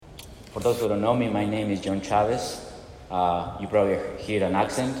For those who don't know me, my name is John Chavez. You probably hear an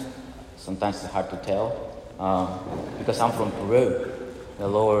accent. Sometimes it's hard to tell because I'm from Peru. The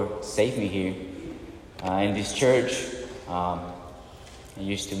Lord saved me here in this church. I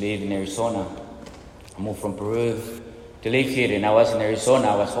used to live in Arizona. I moved from Peru to live here, and I was in Arizona.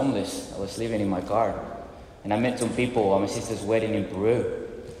 I was homeless. I was living in my car, and I met some people at my sister's wedding in Peru,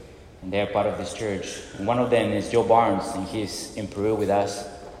 and they are part of this church. And one of them is Joe Barnes, and he's in Peru with us.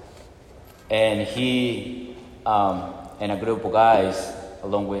 And he and a group of guys,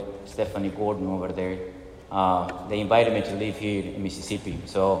 along with Stephanie Gordon over there, they invited me to live here in Mississippi.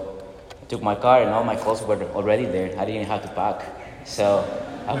 So I took my car, and all my clothes were already there. I didn't have to pack. So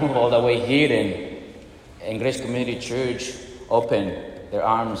I moved all the way here, and Grace Community Church opened their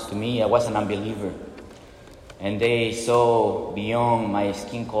arms to me. I was an unbeliever. And they saw beyond my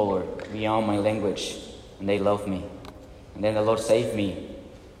skin color, beyond my language, and they loved me. And then the Lord saved me.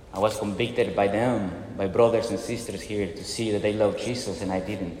 I was convicted by them, by brothers and sisters here, to see that they loved Jesus and I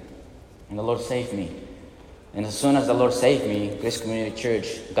didn't. And the Lord saved me. And as soon as the Lord saved me, Grace Community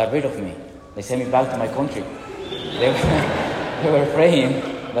Church got rid of me. They sent me back to my country. They were praying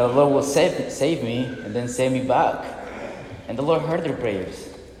that the Lord will save me and then send me back. And the Lord heard their prayers.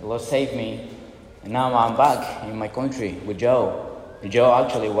 The Lord saved me. And now I'm back in my country with Joe. Joe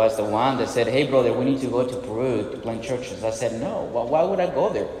actually was the one that said, "Hey, brother, we need to go to Peru to plant churches." I said, "No, why would I go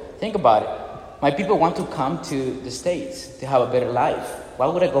there? Think about it. My people want to come to the States to have a better life. Why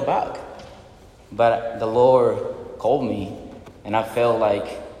would I go back?" But the Lord called me, and I felt like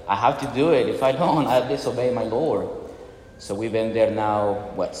I have to do it. If I don't, I'll disobey my Lord. So we've been there now,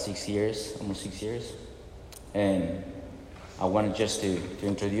 6 years? Almost 6 years. And I wanted just to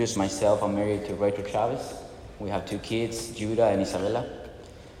introduce myself. I'm married to Rachel Chavez. We have 2 kids, Judah and Isabella.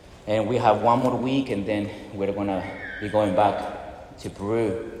 And we have 1 more week, and then we're going to be going back to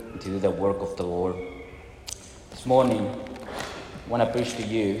Peru to do the work of the Lord. This morning, I want to preach to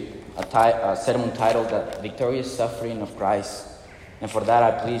you a sermon titled The Victorious Suffering of Christ. And for that,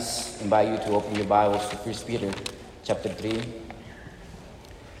 I please invite you to open your Bibles to 1 Peter chapter 3.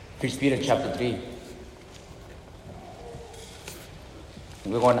 1 Peter chapter 3.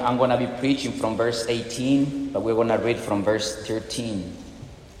 I'm going to be preaching from verse 18, but we're going to read from verse 13.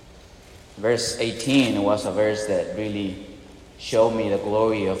 Verse 18 was a verse that really showed me the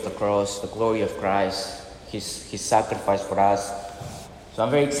glory of the cross, the glory of Christ, his sacrifice for us. So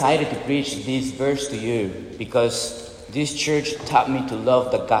I'm very excited to preach this verse to you because this church taught me to love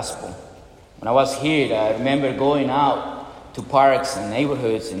the gospel. When I was here, I remember going out to parks and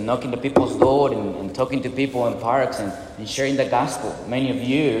neighborhoods and knocking the people's door and talking to people in parks and sharing the gospel. Many of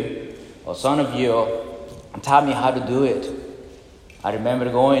you, or some of you, taught me how to do it. I remember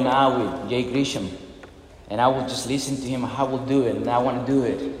going out with Jay Grisham, and I would just listen to him, I will do it, and I want to do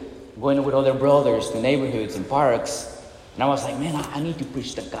it. Going with other brothers to neighborhoods and parks, and I was like, man, I need to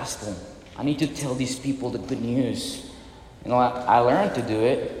preach the gospel. I need to tell these people the good news. I learned to do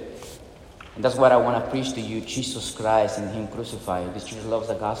it. And that's what I want to preach to you, Jesus Christ and Him crucified. This church loves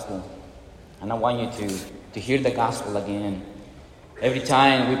the gospel. And I want you to hear the gospel again. Every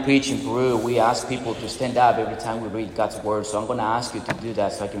time we preach in Peru, we ask people to stand up every time we read God's word. So I'm going to ask you to do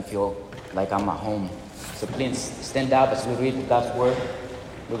that so I can feel like I'm at home. So please stand up as we read God's word.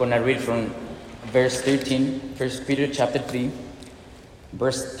 We're going to read from verse 13, 1 Peter chapter 3.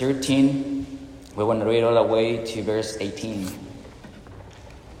 Verse 13, we're going to read all the way to verse 18.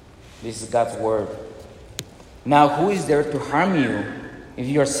 This is God's word. Now, who is there to harm you if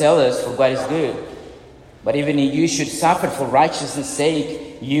you are zealous for what is good? But even if you should suffer for righteousness'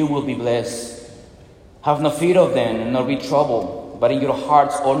 sake, you will be blessed. Have no fear of them, nor be troubled, but in your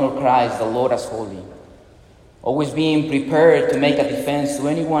hearts honor Christ, the Lord, as holy. Always being prepared to make a defense to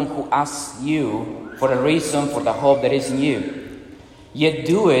anyone who asks you for a reason for the hope that is in you. Yet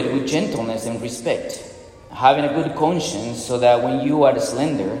do it with gentleness and respect, having a good conscience, so that when you are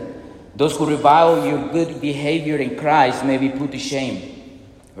slender, those who revile your good behavior in Christ may be put to shame.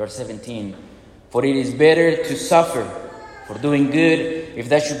 Verse 17. For it is better to suffer for doing good, if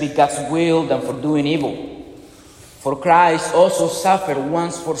that should be God's will, than for doing evil. For Christ also suffered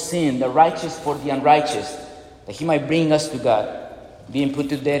once for sin, the righteous for the unrighteous, that He might bring us to God, being put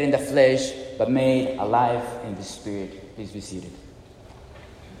to death in the flesh, but made alive in the Spirit. Please be seated.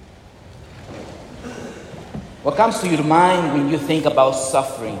 What comes to your mind when you think about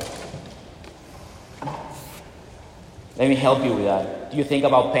suffering? Let me help you with that. Do you think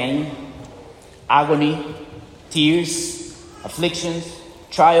about pain, agony, tears, afflictions,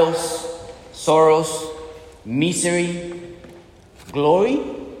 trials, sorrows, misery, glory,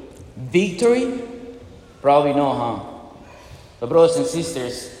 victory? Probably no, huh? But brothers and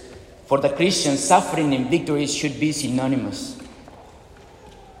sisters, For the Christian, suffering and victory should be synonymous.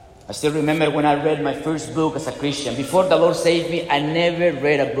 I still remember when I read my first book as a Christian. Before the Lord saved me, I never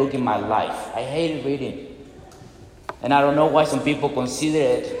read a book in my life. I hated reading. And I don't know why some people consider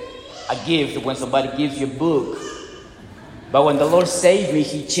it a gift when somebody gives you a book. But when the Lord saved me,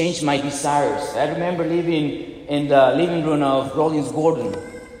 He changed my desires. I remember living in the living room of Rollins Gordon.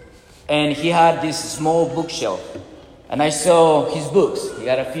 And he had this small bookshelf. And I saw his books. He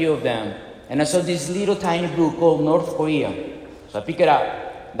got a few of them. And I saw this little tiny book called North Korea. So I picked it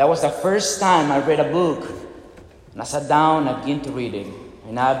up. That was the first time I read a book. And I sat down and I began to read it.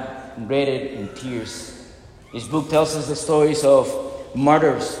 And I read it in tears. This book tells us the stories of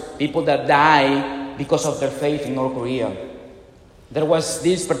martyrs, people that die because of their faith in North Korea. There was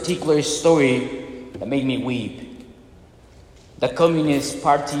this particular story that made me weep. The Communist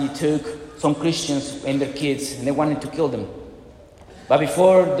Party took some Christians and their kids and they wanted to kill them. But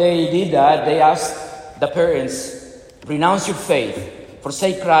before they did that, they asked the parents, renounce your faith,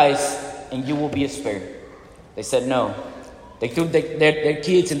 forsake Christ, and you will be spared. They said no. They took their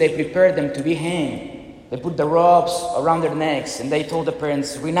kids and they prepared them to be hanged. They put the ropes around their necks and they told the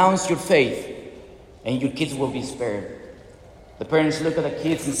parents, renounce your faith and your kids will be spared. The parents looked at the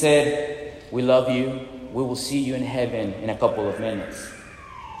kids and said, we love you. We will see you in heaven in a couple of minutes.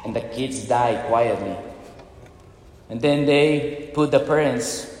 And the kids died quietly. And then they put the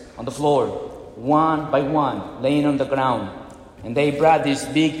parents on the floor, one by one, laying on the ground. And they brought this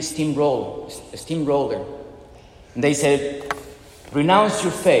big steamroller. And they said, renounce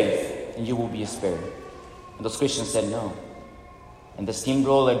your faith and you will be spared. And those Christians said no. And the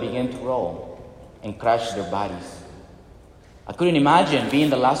steamroller began to roll and crush their bodies. I couldn't imagine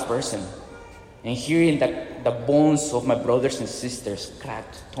being the last person and hearing the bones of my brothers and sisters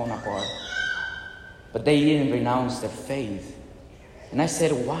cracked, torn apart. But they didn't renounce their faith. And I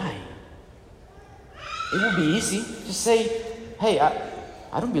said, why? It would be easy. Just say, hey,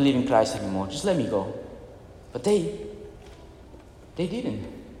 I don't believe in Christ anymore. Just let me go. But they didn't.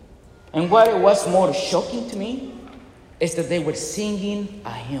 And what was more shocking to me is that they were singing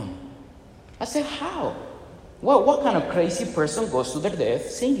a hymn. I said, how? What kind of crazy person goes to their death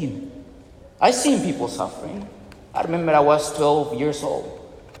singing? I've seen people suffering. I remember I was 12 years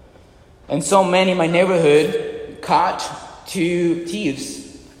old. And so many in my neighborhood caught two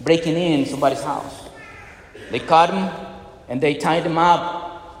thieves breaking in somebody's house. They caught them and they tied them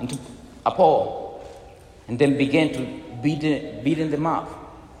up into a pole and then began to beating them up.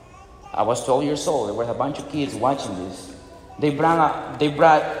 I was 12 years old. There were a bunch of kids watching this. They brought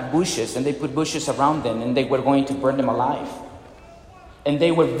bushes and they put bushes around them and they were going to burn them alive. And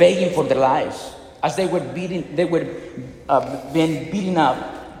they were begging for their lives. As they were being beaten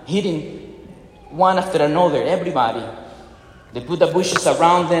up, hitting one after another, everybody. They put the bushes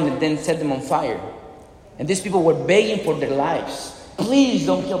around them and then set them on fire. And these people were begging for their lives. Please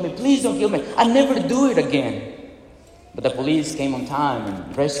don't kill me. Please don't kill me. I'll never do it again. But the police came on time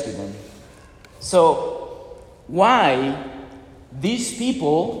and rescued them. So, why these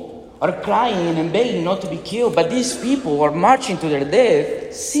people are crying and begging not to be killed, but these people are marching to their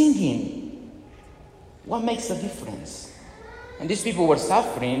death singing? What makes the difference? And these people were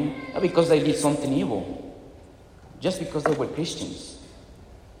suffering not because they did something evil, just because they were Christians.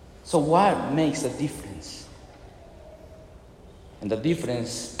 So what makes the difference? And the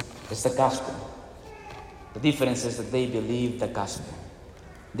difference is the gospel. The difference is that they believe the gospel.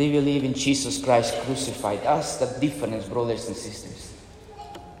 They believe in Jesus Christ crucified. That's the difference, brothers and sisters.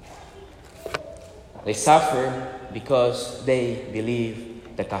 They suffer because they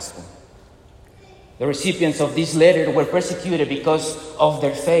believe the gospel. The recipients of this letter were persecuted because of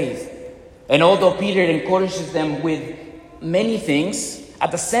their faith. And although Peter encourages them with many things,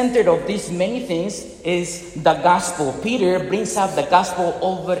 at the center of these many things is the gospel. Peter brings up the gospel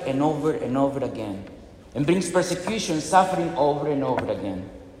over and over and over again. And brings persecution, suffering over and over again.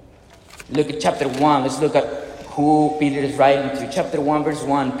 Look at chapter 1. Let's look at who Peter is writing to. Chapter 1, verse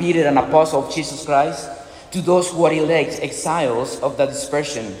 1. Peter, an apostle of Jesus Christ, to those who are elect, exiles of the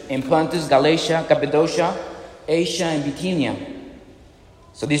dispersion in Pontus, Galatia, Cappadocia, Asia, and Bithynia.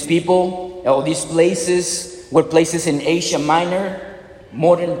 So these people, or these places, were places in Asia Minor,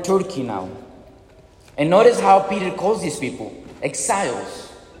 modern Turkey now. And notice how Peter calls these people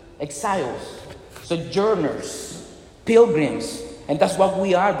exiles. Exiles. Sojourners, pilgrims, and that's what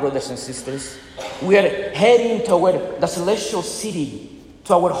we are, brothers and sisters. We are heading toward the celestial city,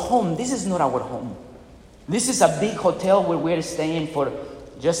 to our home. This is not our home. This is a big hotel where we're staying for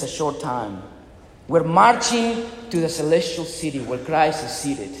just a short time. We're marching to the celestial city where Christ is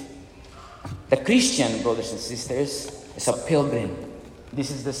seated. The Christian, brothers and sisters, is a pilgrim.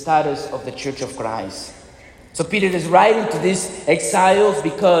 This is the status of the Church of Christ. So Peter is writing to these exiles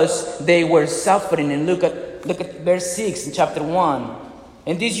because they were suffering. And look at verse 6 in chapter 1.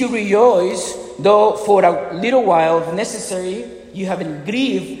 And this you rejoice, though for a little while, if necessary, you have been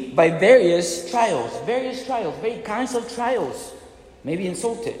grieved by various trials, very kinds of trials. Maybe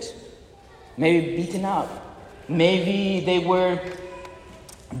insulted, maybe beaten up, maybe they were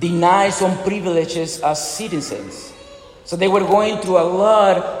denied some privileges as citizens. So they were going through a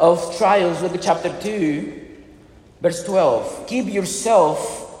lot of trials. Look at chapter 2, verse 12. Keep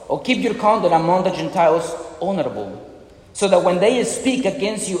your conduct among the Gentiles honorable, so that when they speak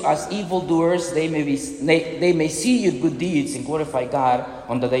against you as evildoers, they may see your good deeds and glorify God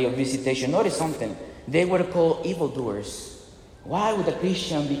on the day of visitation. Notice something. They were called evildoers. Why would a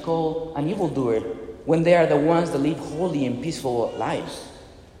Christian be called an evildoer when they are the ones that live holy and peaceful lives?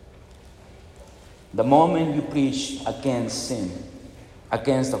 The moment you preach against sin,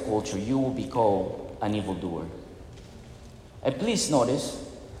 against the culture, you will be called an evildoer. And please notice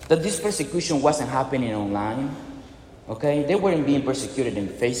that this persecution wasn't happening online. Okay? They weren't being persecuted in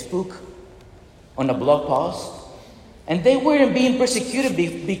Facebook, on a blog post. And they weren't being persecuted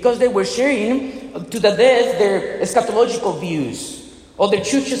because they were sharing to the death their eschatological views or their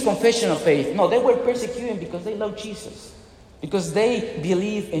church's confession of faith. No, they were persecuting because they love Jesus, because they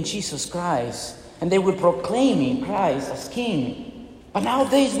believe in Jesus Christ, and they were proclaiming Christ as King. But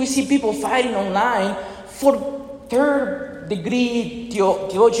nowadays we see people fighting online for third-degree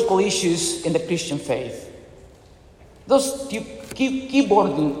theological issues in the Christian faith. Those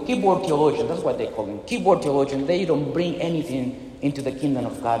keyboard theologians, that's what they call them, keyboard theologians, they don't bring anything into the kingdom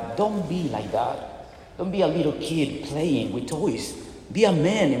of God. Don't be like that. Don't be a little kid playing with toys. Be a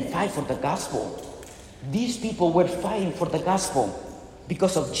man and fight for the gospel. These people were fighting for the gospel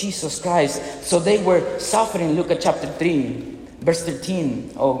because of Jesus Christ. So they were suffering. Look at chapter 3, verse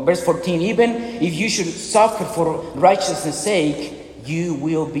 13 or verse 14. Even if you should suffer for righteousness' sake, you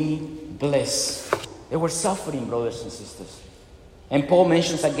will be blessed. They were suffering, brothers and sisters. And Paul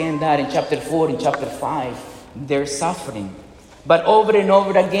mentions again that in chapter 4, in chapter 5, they're suffering. But over and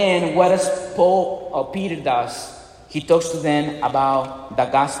over again, what does Peter does? He talks to them about the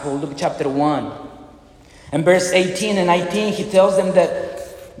gospel. Look at chapter 1. And verse 18 and 19, he tells them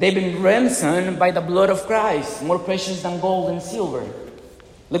that they've been ransomed by the blood of Christ, more precious than gold and silver.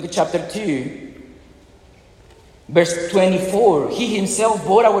 Look at chapter 2. Verse 24, he himself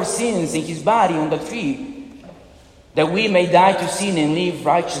bore our sins in his body on the tree, that we may die to sin and live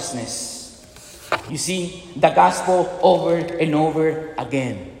righteousness. You see, the gospel over and over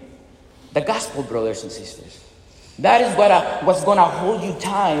again. The gospel, brothers and sisters. That is what's going to hold you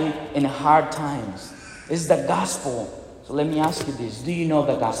tight in hard times. It's the gospel. So let me ask you this. Do you know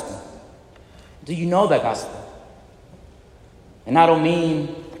the gospel? Do you know the gospel? And I don't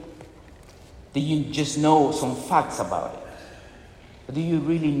mean that you just know some facts about it. But do you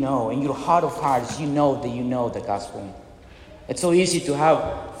really know? In your heart of hearts, you know that you know the gospel. It's so easy to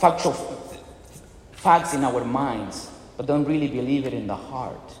have factual facts in our minds, but don't really believe it in the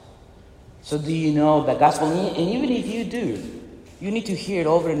heart. So do you know the gospel? And even if you do, you need to hear it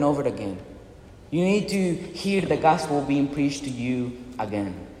over and over again. You need to hear the gospel being preached to you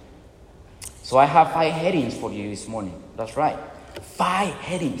again. So I have 5 headings for you this morning. That's right. 5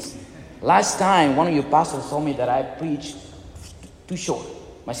 headings. Last time, one of your pastors told me that I preached too short.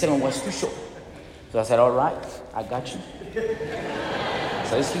 My sermon was too short. So I said, all right, I got you.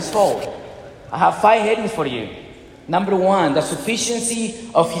 So it's his fault. I have 5 headings for you. Number 1, the sufficiency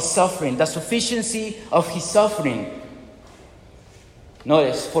of his suffering. The sufficiency of his suffering.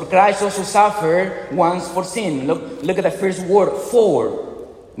 Notice, for Christ also suffered once for sin. Look at the first word, for.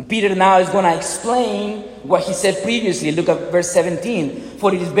 Peter now is going to explain what he said previously. Look at verse 17.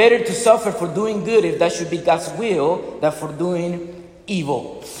 For it is better to suffer for doing good, if that should be God's will, than for doing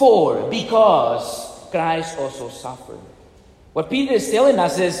evil. Because Christ also suffered. What Peter is telling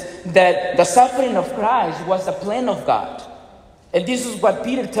us is that the suffering of Christ was the plan of God. And this is what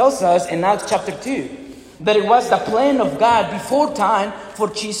Peter tells us in Acts chapter 2. That it was the plan of God before time for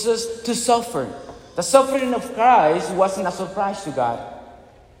Jesus to suffer. The suffering of Christ wasn't a surprise to God.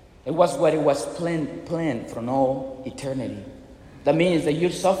 It was what it was planned from all eternity. That means that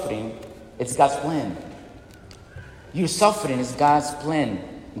your suffering, it's God's plan. Your suffering is God's plan.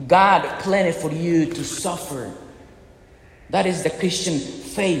 God planned for you to suffer. That is the Christian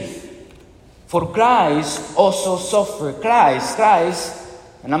faith. For Christ also suffered. Christ,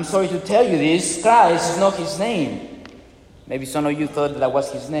 and I'm sorry to tell you this, Christ is not his name. Maybe some of you thought that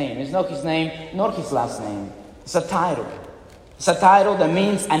was his name. It's not his name, nor his last name. It's a title. It's a title that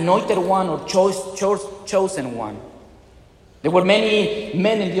means anointed one or chosen one. There were many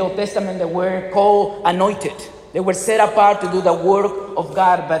men in the Old Testament that were called anointed. They were set apart to do the work of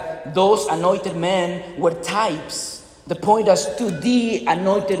God, but those anointed men were types that point us to the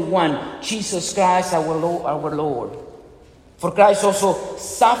anointed one, Jesus Christ, our Lord. For Christ also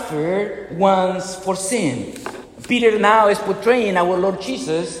suffered once for sin. Peter now is portraying our Lord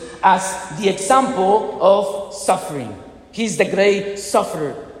Jesus as the example of suffering. He's the great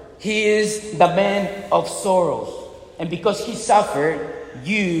sufferer. He is the man of sorrows. And because he suffered,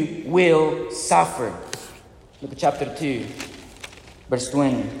 you will suffer. Look at chapter 2, verse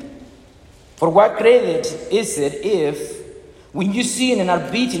 20. For what credit is it if, when you sin and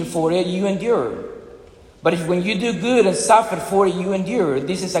are beaten for it, you endure? But if when you do good and suffer for it, you endure,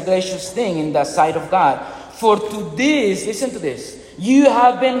 this is a gracious thing in the sight of God. For to this, listen to this, you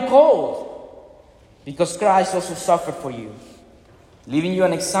have been called, because Christ also suffered for you, leaving you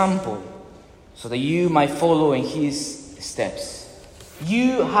an example, so that you might follow in his steps.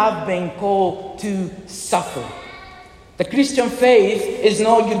 You have been called to suffer. The Christian faith is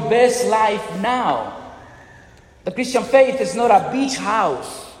not your best life now. The Christian faith is not a beach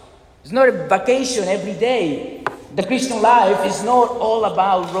house. It's not a vacation every day. The Christian life is not all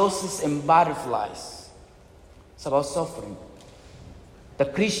about roses and butterflies. It's about suffering. The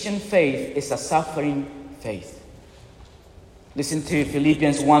Christian faith is a suffering faith. Listen to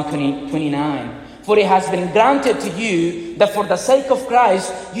Philippians 1:29. For it has been granted to you that for the sake of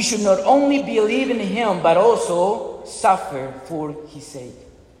Christ, you should not only believe in him, but also suffer for his sake.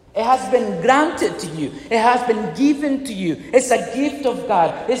 It has been granted to you. It has been given to you. It's a gift of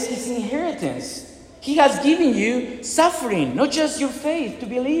God. It's his inheritance. He has given you suffering, not just your faith to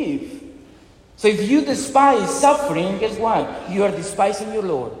believe. So if you despise suffering, guess what? You are despising your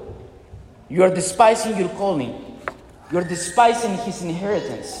Lord. You are despising your calling. You are despising his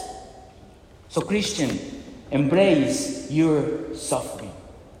inheritance. So Christian, embrace your suffering.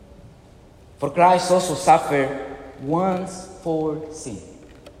 For Christ also suffered once for sin.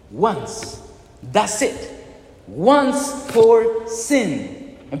 Once. That's it. Once for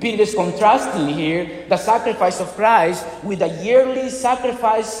sin. And Peter is contrasting here the sacrifice of Christ with the yearly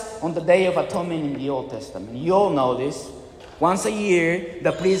sacrifice on the Day of Atonement in the Old Testament. You all know this. Once a year,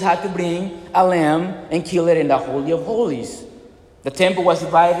 the priest had to bring a lamb and kill it in the Holy of Holies. The temple was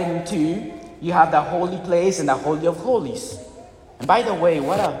divided in two. You have the holy place and the Holy of Holies. And by the way,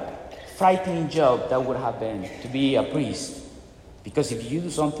 what a frightening job that would have been to be a priest. Because if you do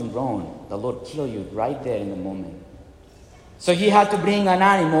something wrong, the Lord kill you right there in the moment. So he had to bring an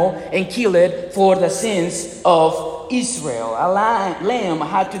animal and kill it for the sins of Israel. A lamb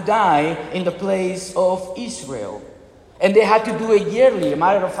had to die in the place of Israel. And they had to do it yearly. As a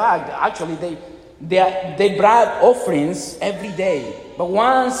matter of fact, actually, they brought offerings every day. But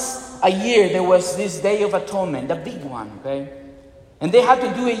once a year, there was this Day of Atonement, the big one, okay? And they had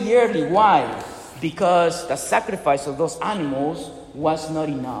to do it yearly. Why? Because the sacrifice of those animals was not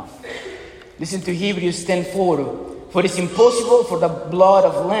enough. Listen to Hebrews 10:4. For it is impossible for the blood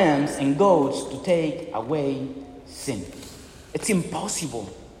of lambs and goats to take away sin. It's impossible.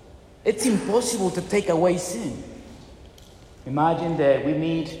 It's impossible to take away sin. Imagine that we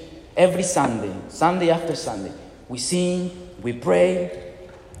meet every Sunday, Sunday after Sunday. We sing, we pray,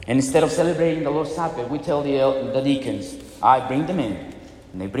 and instead of celebrating the Lord's Supper, we tell the deacons, I bring them in,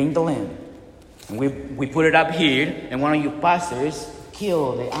 and they bring the lamb. And we put it up here, and one of you pastors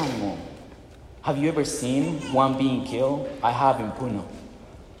kill the animal. Have you ever seen one being killed? I have in Puno.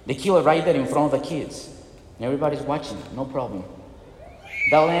 They kill it right there in front of the kids. And everybody's watching, no problem.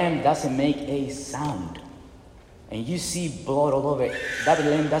 The lamb doesn't make a sound. And you see blood all over it. That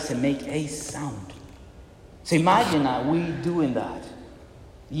lamb doesn't make a sound. So imagine we doing that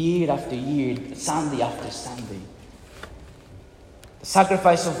year after year, Sunday after Sunday. The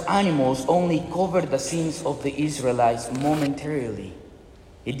sacrifice of animals only covered the sins of the Israelites momentarily.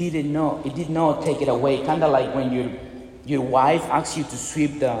 It did not take it away. Kind of like when your wife asks you to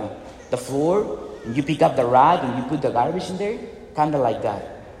sweep the floor, and you pick up the rag and you put the garbage in there. Kind of like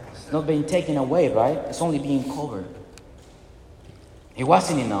that. It's not being taken away, right? It's only being covered. It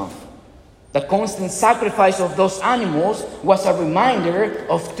wasn't enough. The constant sacrifice of those animals was a reminder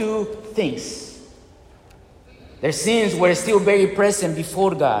of two things. Their sins were still very present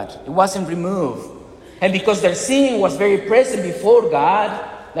before God. It wasn't removed. And because their sin was very present before God,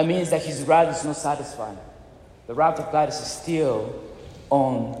 that means that his wrath is not satisfied. The wrath of God is still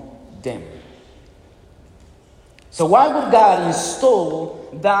on them. So why would God install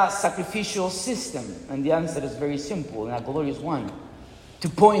that sacrificial system? And the answer is very simple and a glorious one. To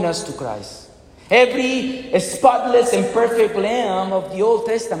point us to Christ. Every spotless and perfect Lamb of the Old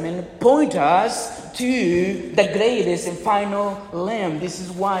Testament point us to the greatest and final Lamb. This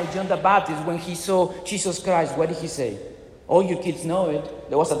is why John the Baptist, when he saw Jesus Christ, what did he say? All you kids know it.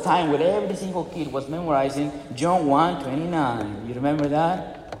 There was a time where every single kid was memorizing John 1:29. You remember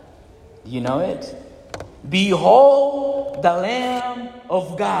that? Do you know it? Behold the Lamb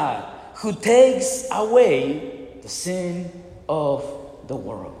of God who takes away the sin of the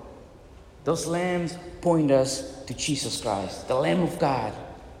world. Those lambs point us to Jesus Christ, the Lamb of God.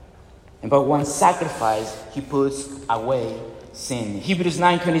 And by one sacrifice, he puts away sin. Hebrews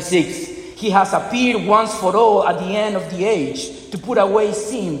 9:26, he has appeared once for all at the end of the age to put away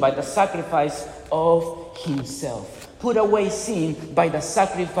sin by the sacrifice of himself. Put away sin by the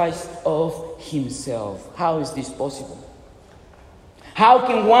sacrifice of himself. How is this possible? How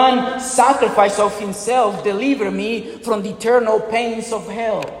can one sacrifice of himself deliver me from the eternal pains of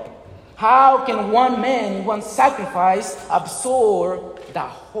hell? How can one man, one sacrifice, absorb the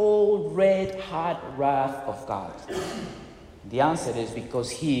whole red-hot wrath of God? The answer is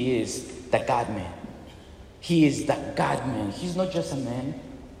because he is the God-man. He is the God-man. He's not just a man.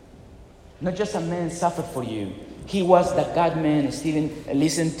 Not just a man suffered for you. He was the God-man.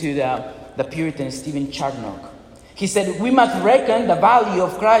 Listen to the Puritan Stephen Charnock. He said, we must reckon the value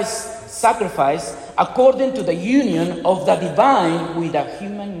of Christ's sacrifice according to the union of the divine with the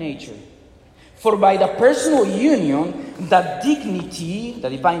human nature. For by the personal union, the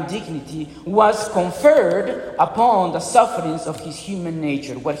divine dignity, was conferred upon the sufferings of his human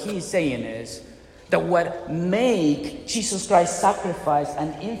nature. What he is saying is that what made Jesus Christ's sacrifice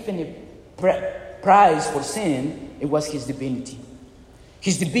an infinite price for sin, it was his divinity.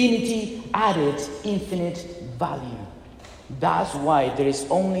 His divinity added infinite value. That's why there is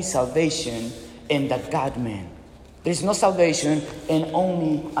only salvation in the God-man. There is no salvation in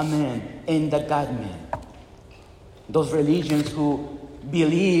only a man, in the God-man. Those religions who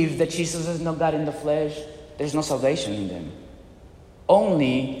believe that Jesus is not God in the flesh, there's no salvation in them.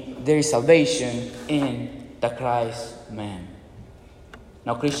 Only there is salvation in the Christ-man.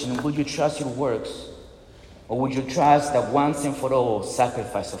 Now, Christian, would you trust your works? Or would you trust the once and for all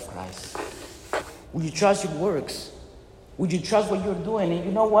sacrifice of Christ? Would you trust your works? Would you trust what you're doing? And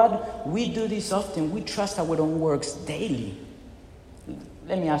you know what? We do this often. We trust our own works daily.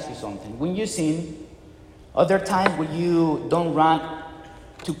 Let me ask you something. When you sin, are there times where you don't run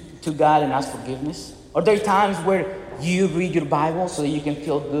to God and ask forgiveness? Are there times where you read your Bible so that you can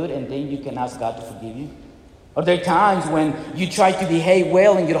feel good and then you can ask God to forgive you? Are there times when you try to behave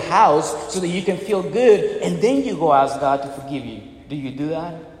well in your house so that you can feel good and then you go ask God to forgive you? Do you do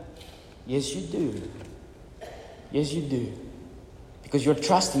that? Yes, you do. Yes, you do. Because you're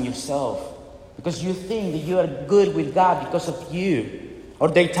trusting yourself. Because you think that you are good with God because of you. Or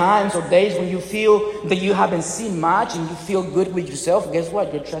there are times or days when you feel that you haven't sinned much and you feel good with yourself. Guess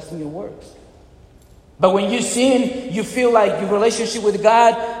what? You're trusting your works. But when you sin, you feel like your relationship with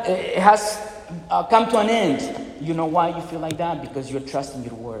God has come to an end. You know why you feel like that? Because you're trusting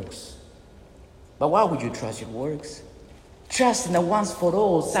your works. But why would you trust your works? Trust in the once for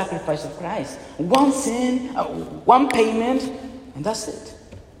all sacrifice of Christ. One sin, one payment, and that's it.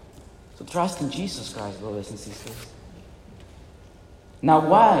 So trust in Jesus Christ, brothers and sisters. Now,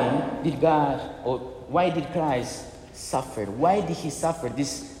 why did Christ suffer? Why did he suffer?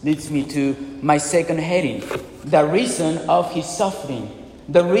 This leads me to my second heading. The reason of his suffering.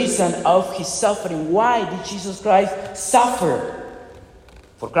 The reason of his suffering. Why did Jesus Christ suffer?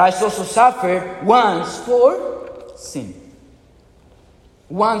 For Christ also suffered once for sin.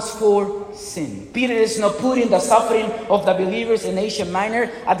 Once for sin. Peter is not putting the suffering of the believers in Asia Minor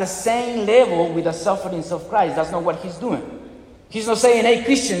at the same level with the sufferings of Christ. That's not what he's doing. He's not saying, hey,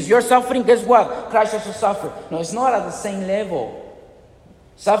 Christians, you're suffering, guess what? Christ also suffered. No, it's not at the same level.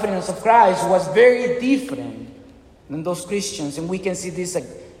 Sufferings of Christ was very different than those Christians. And we can see this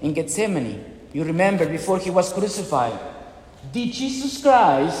in Gethsemane. You remember, before he was crucified, did Jesus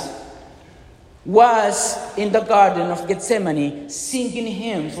Christ was in the Garden of Gethsemane singing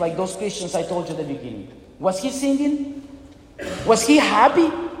hymns like those Christians I told you at the beginning? Was he singing? Was he happy?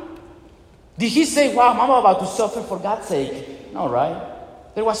 Did he say, wow, I'm about to suffer for God's sake? No, right?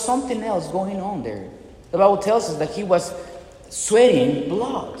 There was something else going on there. The Bible tells us that he was sweating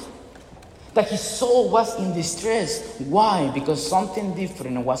blood. That his soul was in distress. Why? Because something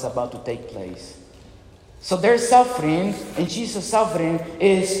different was about to take place. So their suffering and Jesus' suffering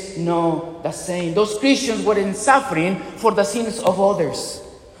is not the same. Those Christians were in suffering for the sins of others.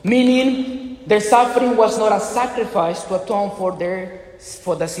 Meaning their suffering was not a sacrifice to atone for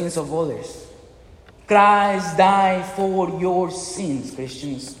the sins of others. Christ died for your sins,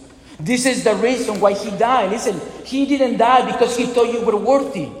 Christians. This is the reason why he died. Listen, he didn't die because he thought you were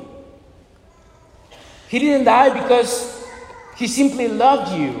worthy. He didn't die because he simply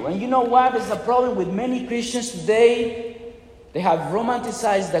loved you. And you know what? There's a problem with many Christians today. They have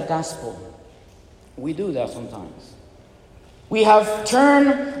romanticized the gospel. We do that sometimes. We have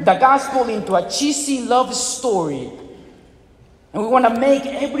turned the gospel into a cheesy love story. And we want to make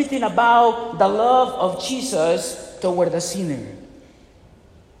everything about the love of Jesus toward the sinner.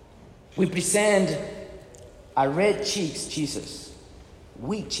 We present a red cheeks Jesus,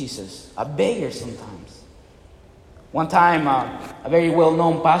 weak Jesus, a beggar sometimes. One time, a very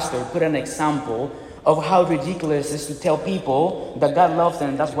well-known pastor put an example of how ridiculous it is to tell people that God loves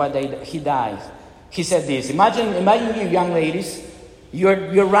them and that's why he dies. He said this, imagine you young ladies,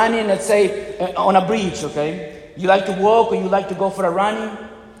 you're running, let's say, on a bridge, okay? You like to walk or you like to go for a run,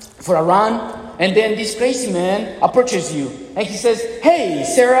 and then this crazy man approaches you and he says, "Hey,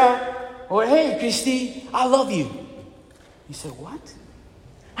 Sarah," or "Hey, Christy, I love you." You say, "What?"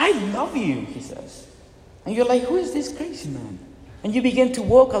 "I love you," he says. And you're like, "Who is this crazy man?" And you begin to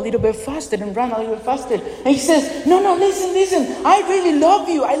walk a little bit faster and run a little bit faster. And he says, no, listen. I really love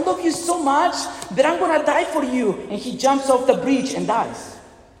you. I love you so much that I'm going to die for you. And he jumps off the bridge and dies.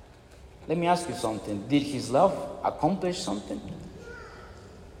 Let me ask you something. Did his love accomplish something?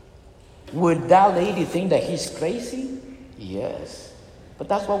 Would that lady think that he's crazy? Yes. But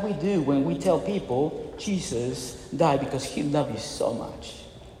that's what we do when we tell people Jesus died because he loved you so much.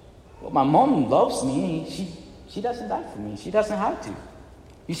 Well, my mom loves me. She doesn't die for me. She doesn't have to.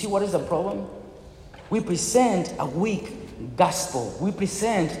 You see what is the problem? We present a weak gospel. We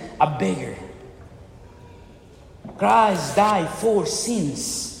present a beggar. Christ died for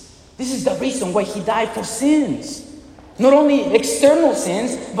sins. This is the reason why he died for sins. Not only external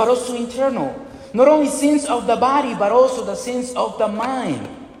sins, but also internal. Not only sins of the body, but also the sins of the mind.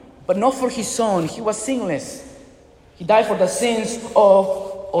 But not for his own. He was sinless. He died for the sins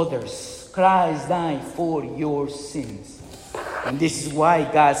of others. Christ died for your sins. And this is why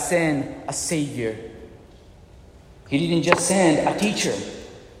God sent a Savior. He didn't just send a teacher,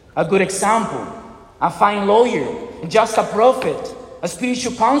 a good example, a fine lawyer, just a prophet, a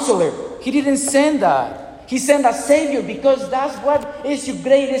spiritual counselor. He didn't send that. He sent a Savior because that's what is your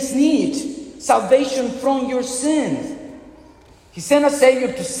greatest need. Salvation from your sins. He sent a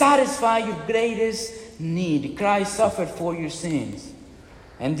Savior to satisfy your greatest need. Christ suffered for your sins.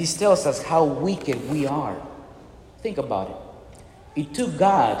 And this tells us how wicked we are. Think about it. It took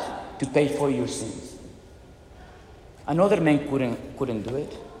God to pay for your sins. Another man couldn't do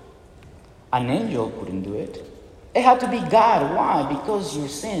it. An angel couldn't do it. It had to be God. Why? Because your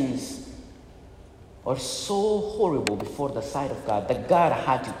sins are so horrible before the sight of God that God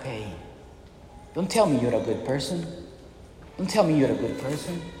had to pay. Don't tell me you're a good person. Don't tell me you're a good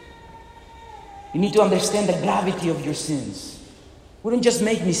person. You need to understand the gravity of your sins. We don't just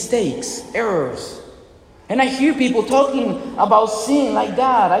make mistakes, errors. And I hear people talking about sin like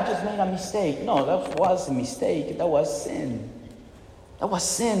that. I just made a mistake. No, that was a mistake. That was sin. That was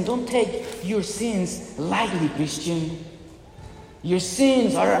sin. Don't take your sins lightly, Christian. Your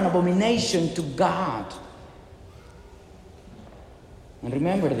sins are an abomination to God. And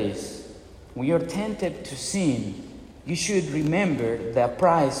remember this. When you're tempted to sin, you should remember the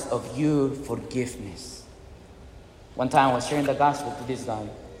price of your forgiveness. One time I was sharing the gospel to this guy.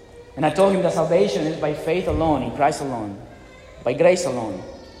 And I told him that salvation is by faith alone, in Christ alone, by grace alone.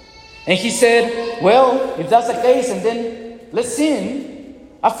 And he said, well, if that's the case, and then let's sin.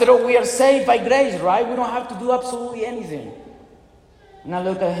 After all, we are saved by grace, right? We don't have to do absolutely anything. And I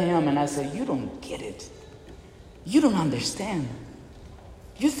looked at him and I said, you don't get it. You don't understand.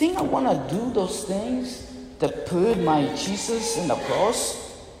 You think I want to do those things that put my Jesus in the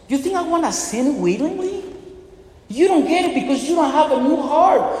cross? You think I want to sin willingly? You don't get it because you don't have a new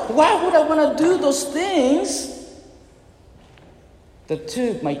heart. Why would I want to do those things that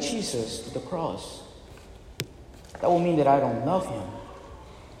took my Jesus to the cross? That will mean that I don't love him.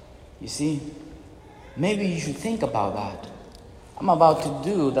 You see, maybe you should think about that. I'm about to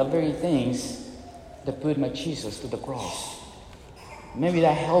do the very things that put my Jesus to the cross. Maybe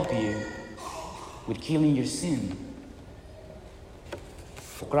that help you with killing your sin.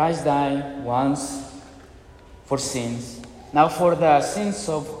 For Christ died once for sins. Now for the sins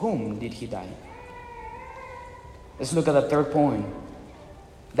of whom did he die? Let's look at the third point.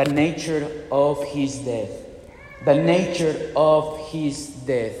 The nature of his death. The nature of his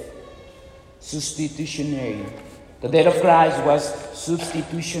death. Substitutionary. The death of Christ was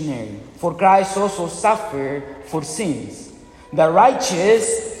substitutionary. For Christ also suffered for sins. The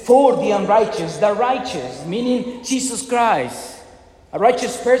righteous for the unrighteous. The righteous, meaning Jesus Christ. A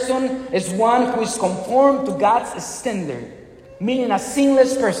righteous person is one who is conformed to God's standard, meaning a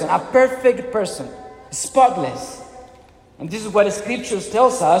sinless person, a perfect person, spotless. And this is what the Scriptures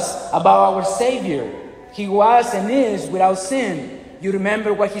tells us about our Savior. He was and is without sin. You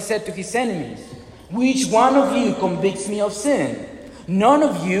remember what he said to his enemies. Which one of you convicts me of sin? None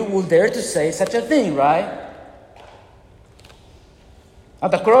of you will dare to say such a thing, right?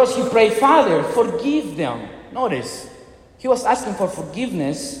 At the cross, he prayed, Father, forgive them. Notice, he was asking for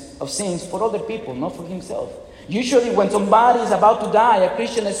forgiveness of sins for other people, not for himself. Usually when somebody is about to die, a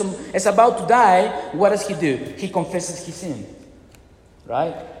Christian is about to die, what does he do? He confesses his sin.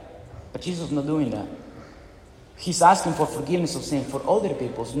 Right? But Jesus is not doing that. He's asking for forgiveness of sin for other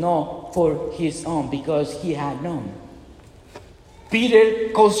people's, not for his own, because he had none.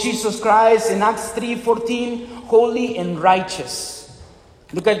 Peter calls Jesus Christ in Acts 3:14, holy and righteous.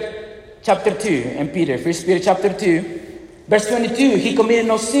 Look at chapter 2 in Peter, 1 Peter chapter 2, verse 22. He committed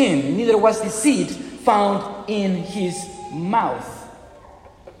no sin, neither was deceit found in his mouth.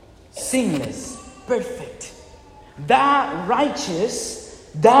 Sinless, perfect. That righteous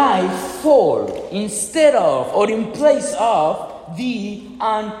died for, instead of, or in place of the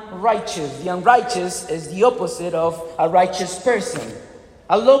unrighteous. The unrighteous is the opposite of a righteous person.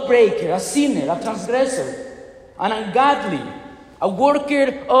 A lawbreaker, a sinner, a transgressor, an ungodly, a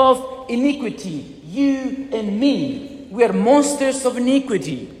worker of iniquity. You and me, we are monsters of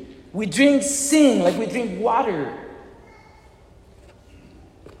iniquity. We drink sin like we drink water.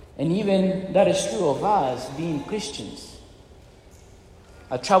 And even that is true of us being Christians.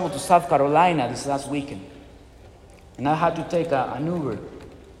 I traveled to South Carolina this last weekend. And I had to take an Uber.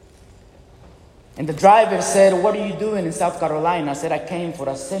 And the driver said, what are you doing in South Carolina? I said, I came for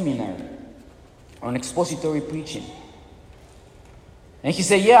a seminar on expository preaching. And he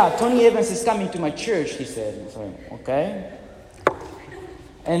said, yeah, Tony Evans is coming to my church, he said. I said, okay.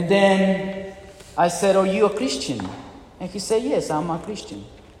 And then I said, are you a Christian? And he said, yes, I'm a Christian.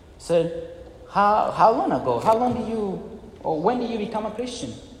 I said, how long ago? When did you become a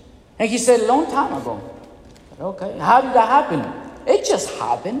Christian? And he said, a long time ago. I said, okay. How did that happen? It just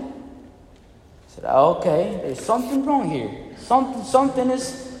happened. I said, okay, there's something wrong here. Something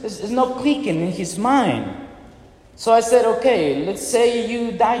is not clicking in his mind. So I said, okay, let's say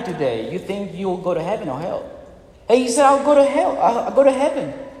you die today. You think you'll go to heaven or hell? And he said, I'll go to hell. I'll go to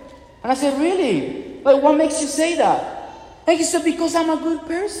heaven. And I said, really? Like, what makes you say that? And he said, because I'm a good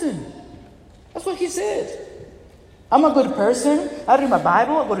person. That's what he said. I'm a good person. I read my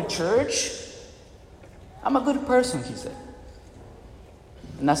Bible. I go to church. I'm a good person, he said.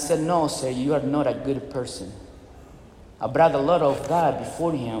 And I said, no, sir, you are not a good person. I brought a lot of God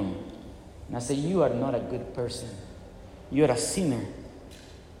before him. And I said, you are not a good person. You are a sinner.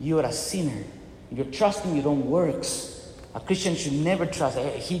 You are a sinner. You're trusting your own works. A Christian should never trust.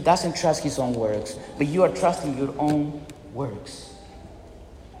 He doesn't trust his own works. But you are trusting your own works.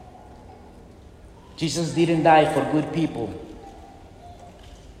 Jesus didn't die for good people.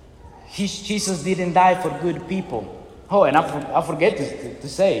 Jesus didn't die for good people. Oh, and I forget to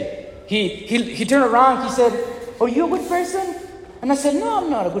say. He turned around. He said, are you a good person? And I said, no, I'm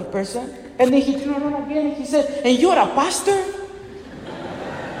not a good person. And then he turned around again and he said, and you're a pastor?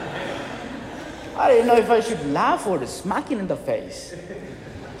 I didn't know if I should laugh or smack him in the face.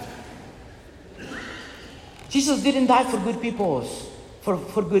 Jesus didn't die for good people,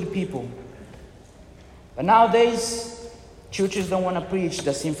 for good people. But nowadays, churches don't want to preach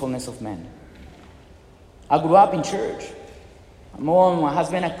the sinfulness of man. I grew up in church. My mom has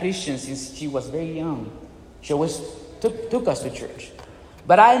been a Christian since she was very young. She always took us to church.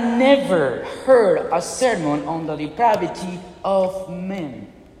 But I never heard a sermon on the depravity of men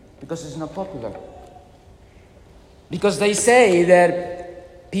because it's not popular. Because they say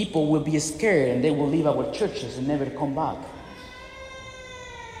that people will be scared and they will leave our churches and never come back.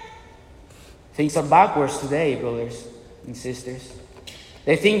 Things are backwards today, brothers and sisters.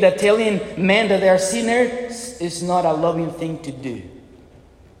 They think that telling men that they are sinners is not a loving thing to do.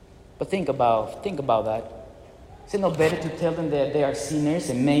 But think about that. Is it not better to tell them that they are sinners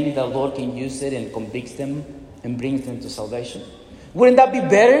and maybe the Lord can use it and convicts them and brings them to salvation? Wouldn't that be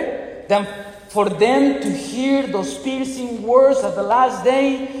better than for them to hear those piercing words at the last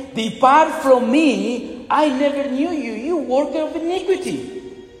day? Depart from me, I never knew you, you worker of iniquity.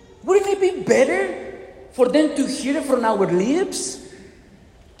 Wouldn't it be better for them to hear it from our lips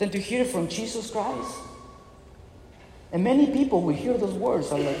than to hear it from Jesus Christ? And many people will hear those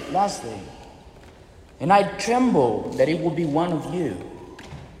words on the last day. And I tremble that it will be one of you.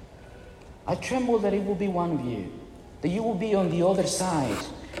 I tremble that it will be one of you. That you will be on the other side.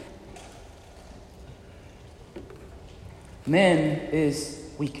 Man is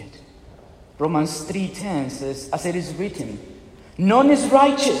wicked. Romans 3:10 says, as it is written, none is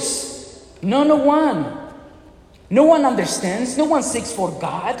righteous, no one. No one understands, no one seeks for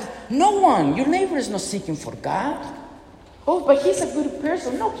God. No one. Your neighbor is not seeking for God. Oh, but he's a good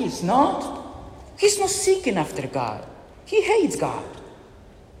person. No, he's not. He's not seeking after God. He hates God.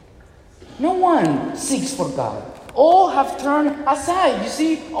 No one seeks for God. All have turned aside. You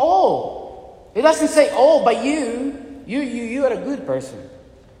see, all. It doesn't say all, but you are a good person.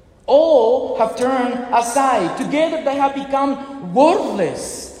 All have turned aside. Together they have become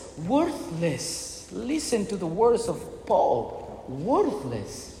worthless. Worthless. Listen to the words of Paul.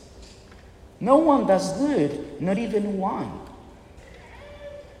 Worthless. No one does good, not even one.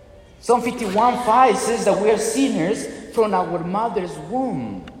 Psalm 51:5 says that we are sinners from our mother's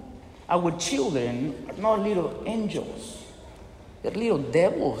womb. Our children are not little angels. They're little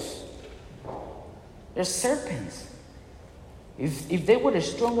devils. They're serpents. If they were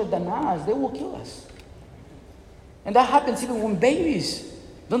stronger than us, they will kill us. And that happens even when babies.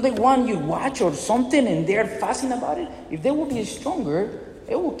 Don't they want you to watch or something and they're fussing about it? If they will be stronger,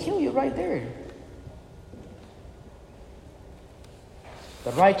 it will kill you right there.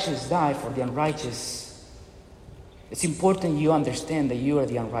 The righteous die for the unrighteous. It's important you understand that you are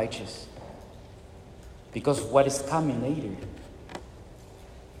the unrighteous. Because what is coming later?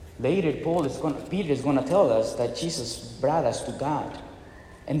 Later, Peter is going to tell us that Jesus brought us to God.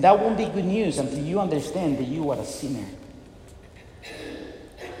 And that won't be good news until you understand that you are a sinner.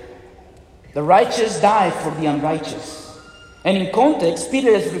 The righteous die for the unrighteous. And in context, Peter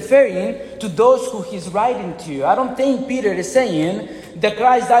is referring to those who he's writing to. I don't think Peter is saying that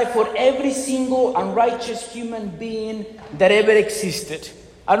Christ died for every single unrighteous human being that ever existed.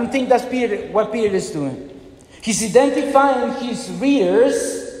 I don't think that's what Peter is doing. He's identifying his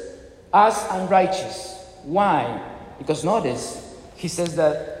readers as unrighteous. Why? Because notice, he says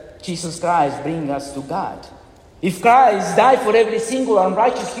that Jesus Christ brings us to God. If Christ died for every single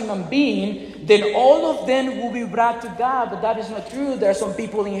unrighteous human being, then all of them will be brought to God. But that is not true. There are some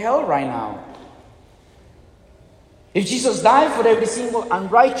people in hell right now. If Jesus died for every single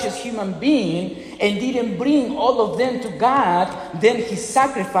unrighteous human being and didn't bring all of them to God, then his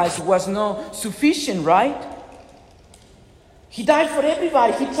sacrifice was not sufficient, right? He died for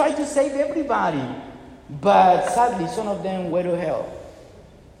everybody. He tried to save everybody. But sadly, some of them went to hell.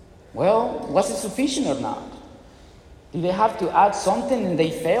 Well, was it sufficient or not? Did they have to add something and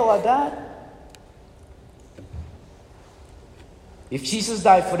they fail at that? If Jesus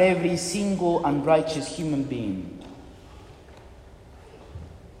died for every single unrighteous human being,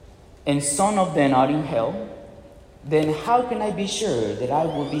 and some of them are in hell, then how can I be sure that I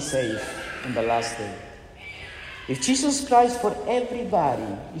will be saved in the last day? If Jesus Christ for everybody,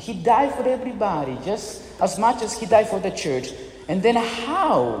 he died for everybody just as much as he died for the church, and then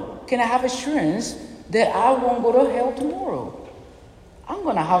how can I have assurance that I won't go to hell tomorrow? I'm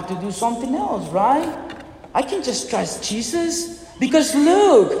going to have to do something else, right? I can't just trust Jesus. Because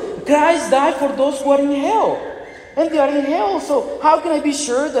look, Christ died for those who are in hell. And they are in hell, so how can I be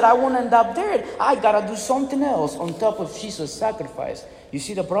sure that I won't end up there? I got to do something else on top of Jesus' sacrifice. You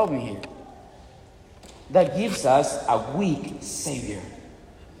see the problem here? That gives us a weak Savior.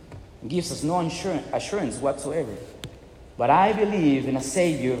 It gives us no assurance whatsoever. But I believe in a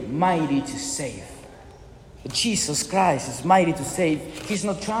Savior mighty to save. Jesus Christ is mighty to save. He's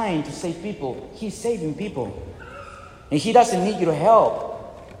not trying to save people. He's saving people. And he doesn't need your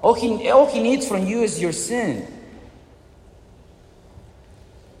help. All he needs from you is your sin.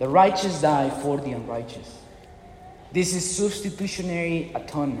 The righteous die for the unrighteous. This is substitutionary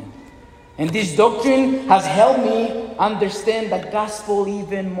atonement. And this doctrine has helped me understand the gospel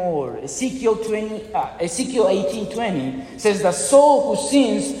even more. Ezekiel 18:20 says, the soul who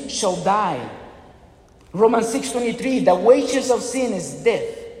sins shall die. Romans 6:23, the wages of sin is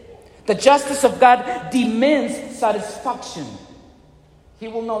death. The justice of God demands satisfaction. He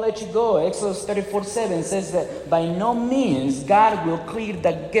will not let you go. Exodus 34:7 says that by no means God will clear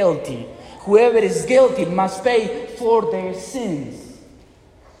the guilty. Whoever is guilty must pay for their sins.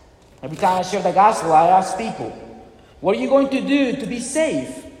 Every time I share the gospel, I ask people, what are you going to do to be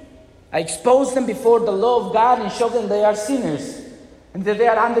saved? I expose them before the law of God and show them they are sinners and that they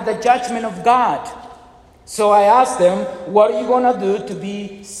are under the judgment of God. So I ask them, what are you going to do to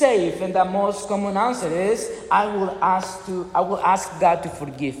be saved? And the most common answer is, I will ask God to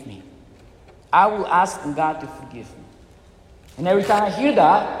forgive me. I will ask God to forgive me. And every time I hear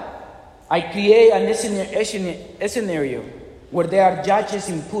that, I create a scenario where there are judges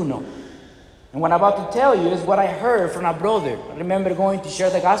in Puno. And what I'm about to tell you is what I heard from a brother. I remember going to share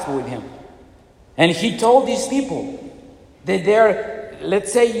the gospel with him. And he told these people,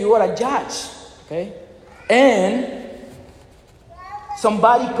 Let's say you are a judge, okay? And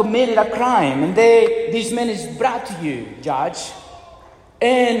somebody committed a crime, and this man is brought to you, judge.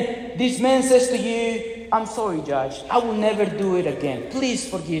 And this man says to you, I'm sorry, judge, I will never do it again. Please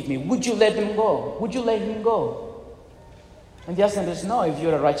forgive me. Would you let him go? Would you let him go? And the answer is no, if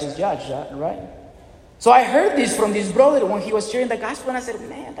you're a righteous judge, right? So I heard this from this brother when he was sharing the gospel, and I said,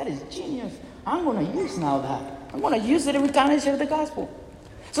 man, that is genius. I'm going to use now that. I'm going to use it every time I share the gospel.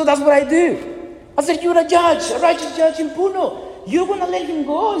 So that's what I do. I said, you're a judge, a righteous judge in Puno. You're going to let him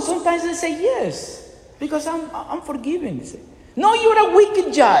go? And sometimes they say yes, because I'm forgiving. They say, no, you're a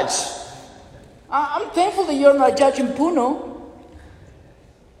wicked judge. I'm thankful that you're not a judge in Puno.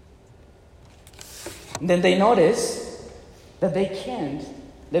 And then they notice that they can't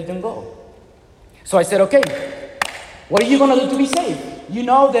let them go. So I said, okay, what are you going to do to be saved? You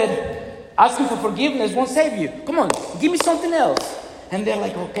know that asking for forgiveness won't save you. Come on, give me something else. And they're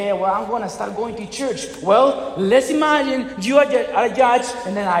like, okay, well, I'm going to start going to church. Well, let's imagine you are a judge,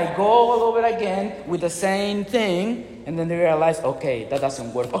 and then I go all over again with the same thing, and then they realize, okay, that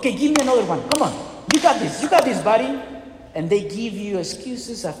doesn't work. Okay, give me another one. Come on, you got this, buddy. And they give you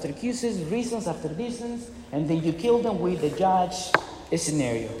excuses after excuses, reasons after reasons, and then you kill them with the judge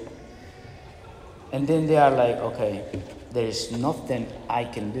scenario. And then they are like, okay, there is nothing I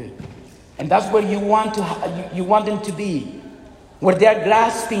can do. And that's where you want them to be. Where they are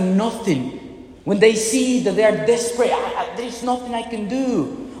grasping nothing. When they see that they are desperate, there's nothing I can do.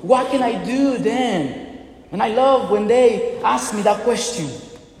 What can I do then? And I love when they ask me that question.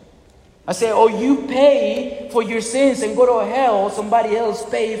 I say, oh, you pay for your sins and go to hell, or somebody else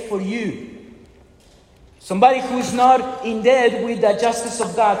pay for you. Somebody who's not in debt with the justice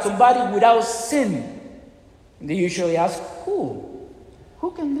of God. Somebody without sin. And they usually ask, who? Who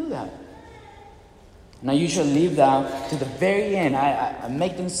can do that? And I usually leave that to the very end. I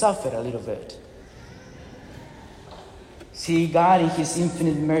make them suffer a little bit. See, God in His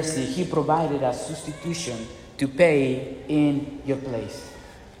infinite mercy, He provided a substitution to pay in your place.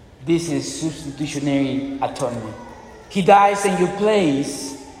 This is substitutionary atonement. He dies in your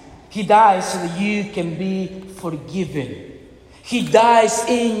place. He dies so that you can be forgiven. He dies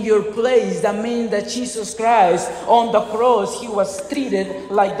in your place. That means that Jesus Christ on the cross, He was treated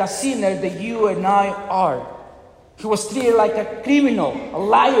like the sinner that you and I are. He was treated like a criminal, a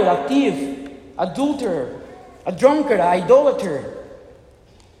liar, a thief, adulterer, a drunkard, an idolater.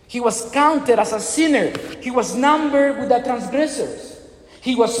 He was counted as a sinner. He was numbered with the transgressors.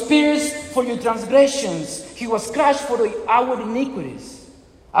 He was pierced for your transgressions. He was crushed for our iniquities.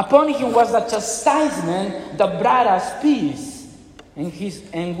 Upon Him was the chastisement that brought us peace.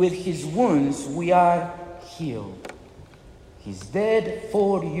 And with His wounds we are healed. He's dead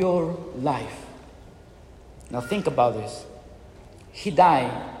for your life. Now think about this. He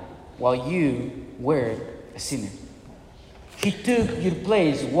died while you were a sinner. He took your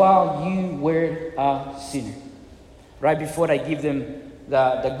place while you were a sinner. Right before I give them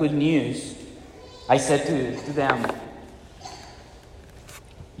the good news, I said to them,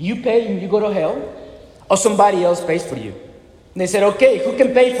 you pay and you go to hell, or somebody else pays for you. And they said, okay, who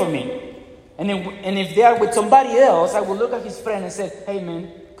can pay for me? And if they are with somebody else, I will look at his friend and say, hey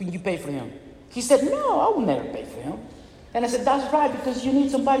man, can you pay for him? He said, no, I will never pay for him. And I said, that's right, because you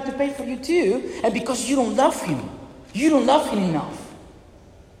need somebody to pay for you too, and because you don't love him. You don't love him enough.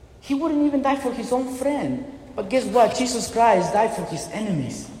 He wouldn't even die for his own friend. But guess what? Jesus Christ died for his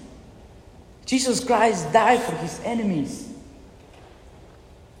enemies. Jesus Christ died for his enemies.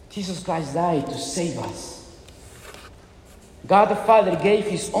 Jesus Christ died to save us. God the Father gave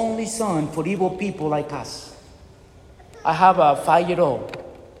His only Son for evil people like us. I have a 5-year-old.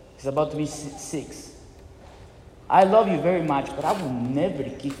 He's about to be 6. I love you very much, but I will never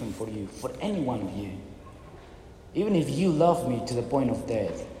give him for you, for any one of you. Even if you love me to the point of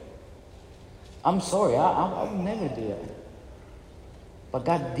death. I'm sorry, I will never do that. But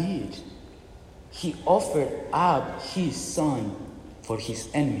God did. He offered up His Son for His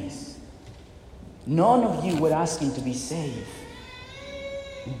enemies. None of you were asking to be saved.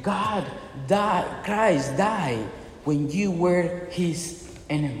 God died, Christ died when you were His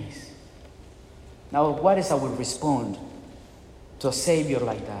enemies. Now, what is our response to a Savior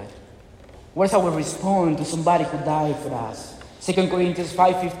like that? What is our response to somebody who died for us? 2 Corinthians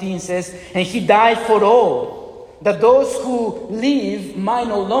 5:15 says, and He died for all, that those who live might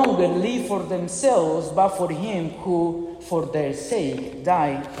no longer live for themselves, but for Him who for their sake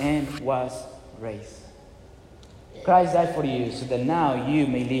died and was raised. Christ died for you so that now you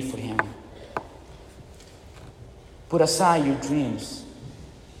may live for Him. Put aside your dreams.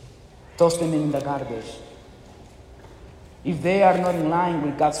 Toss them in the garbage. if they are not in line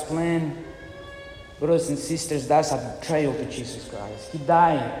with God's plan, brothers and sisters, that's a betrayal to Jesus Christ. He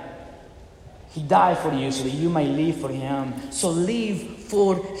died. He died for you so that you might live for Him. So live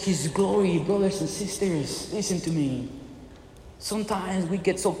for His glory, brothers and sisters. Listen to me. Sometimes we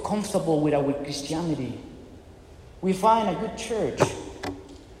get so comfortable with our Christianity. We find a good church.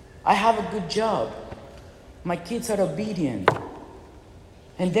 I have a good job. My kids are obedient.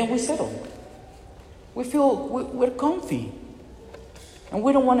 And then we settle. We feel we're comfy. And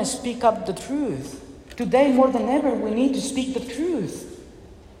we don't want to speak up the truth. Today, more than ever, we need to speak the truth.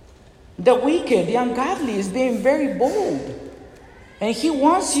 The wicked, the ungodly is being very bold. And he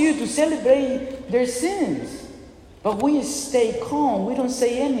wants you to celebrate their sins. But we stay calm. We don't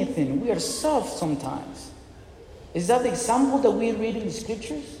say anything. We are soft sometimes. Is that the example that we read in the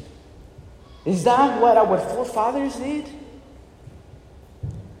scriptures? Is that what our forefathers did?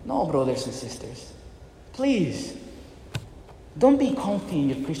 No, brothers and sisters. Please, don't be comfy in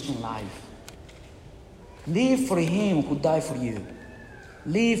your Christian life. Live for Him who died for you.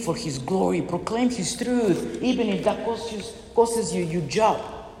 Live for His glory. Proclaim His truth, even if that causes you your job,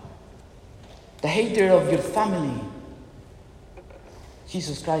 the hatred of your family.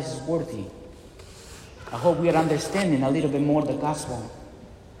 Jesus Christ is worthy. I hope we are understanding a little bit more the gospel.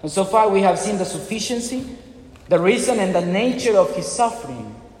 And so far we have seen the sufficiency, the reason, and the nature of His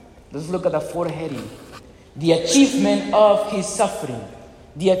suffering. Let's look at the fourth heading. The achievement of His suffering.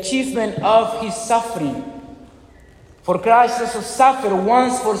 The achievement of His suffering. For Christ also suffered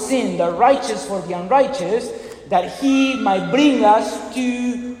once for sin, the righteous for the unrighteous, that He might bring us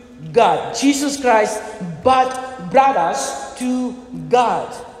to God. Jesus Christ brought us to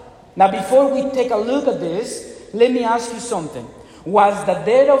God. Now, before we take a look at this, let me ask you something. Was the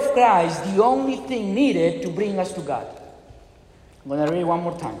death of Christ the only thing needed to bring us to God? I'm going to read it one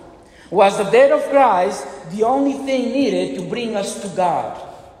more time. Was the death of Christ the only thing needed to bring us to God?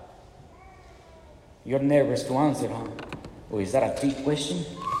 You're nervous to answer, huh? Oh, is that a trick question?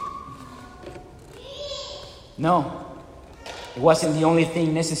 No. It wasn't the only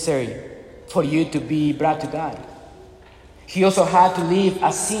thing necessary for you to be brought to God. He also had to live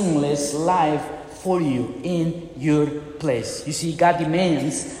a sinless life for you in your place. You see, God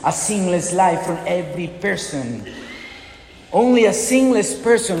demands a sinless life from every person. Only a sinless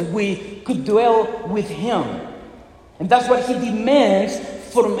person could dwell with Him. And that's what He demands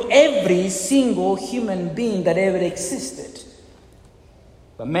from every single human being that ever existed.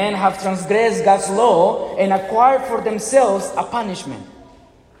 But men have transgressed God's law and acquired for themselves a punishment.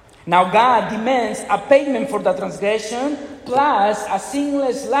 Now God demands a payment for the transgression plus a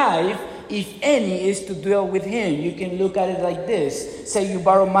sinless life, if any, is to dwell with Him. You can look at it like this. Say you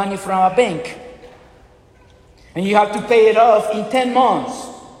borrow money from a bank and you have to pay it off in 10 months.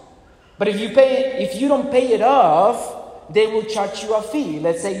 But if you don't pay it off, they will charge you a fee.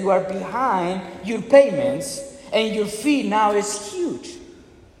 Let's say you are behind your payments and your fee now is huge.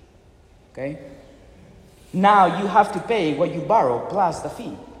 Okay? Now you have to pay what you borrow plus the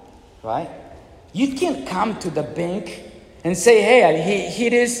fee. Right? You can't come to the bank and say, hey,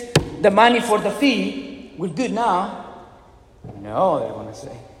 here is the money for the fee. We're good now. No, they're going to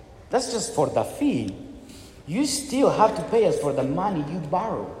say. That's just for the fee. You still have to pay us for the money you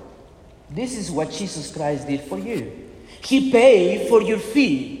borrow. This is what Jesus Christ did for you. He paid for your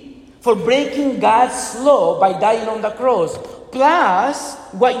fee, for breaking God's law by dying on the cross, plus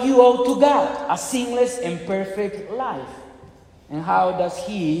what you owe to God, a sinless and perfect life. And how does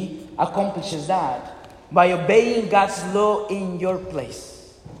He accomplish that? By obeying God's law in your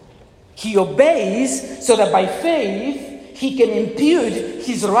place. He obeys so that by faith He can impute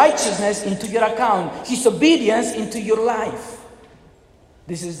His righteousness into your account, His obedience into your life.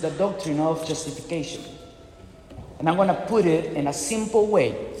 This is the doctrine of justification. And I'm going to put it in a simple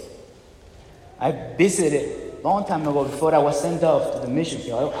way. I visited a long time ago before I was sent off to the mission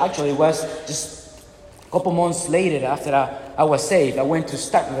field. Actually, it was just a couple months later after I was saved. I went to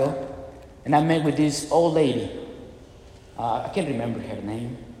Starkville and I met with this old lady. I can't remember her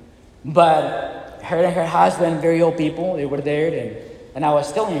name. But her and her husband, very old people, they were there. And I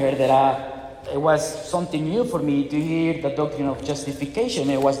was telling her that it was something new for me to hear the doctrine of justification.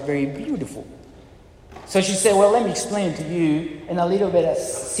 It was very beautiful. So she said, well, let me explain it to you in a little bit of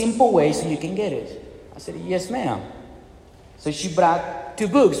simple way so you can get it. I said, yes, ma'am. So she brought 2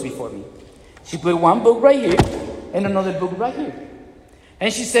 books before me. She put one book right here and another book right here.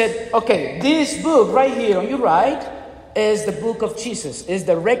 And she said, okay, this book right here on your right is the book of Jesus. Is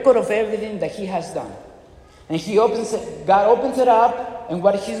the record of everything that He has done. And God opens it up, and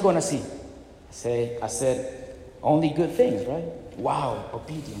what He's going to see? I said, only good things, right? Wow,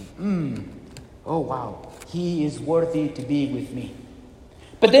 obedient. oh wow, he is worthy to be with me.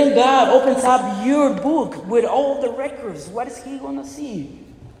 But then God opens up your book with all the records. What is he going to see?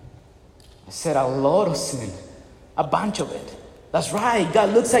 I said, a lot of sin. A bunch of it. That's right.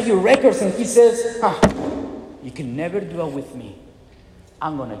 God looks at your records and he says, you can never dwell with me.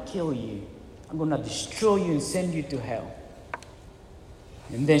 I'm going to kill you. I'm going to destroy you and send you to hell.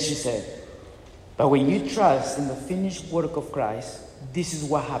 And then she said, but when you trust in the finished work of Christ, this is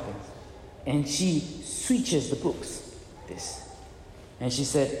what happens. And she switches the books. And she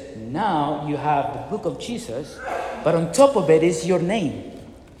said, now you have the book of Jesus, but on top of it is your name.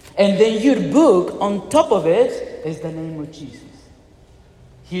 And then your book, on top of it, is the name of Jesus.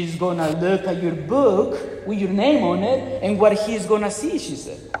 He's going to look at your book with your name on it, and what he's going to see, she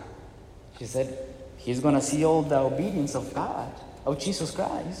said. She said, he's going to see all the obedience of God, of Jesus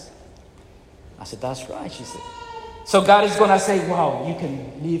Christ. I said, that's right, she said. So God is going to say, wow, you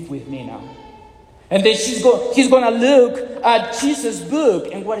can live with me now. And then he's going to look at Jesus' book,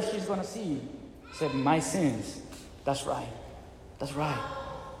 and what he's going to see? He said, my sins. That's right. That's right.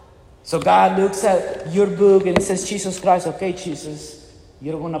 So God looks at your book and says, Jesus Christ, okay, Jesus,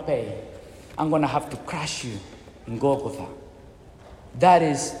 you're going to pay. I'm going to have to crush you in Golgotha. That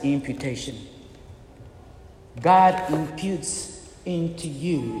is imputation. God imputes into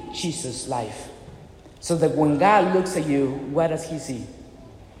you Jesus' life. So that when God looks at you, what does he see?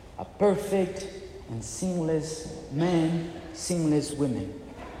 A perfect and sinless man, sinless women.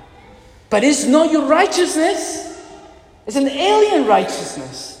 But it's not your righteousness. It's an alien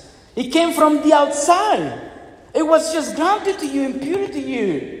righteousness. It came from the outside. It was just granted to you, imputed to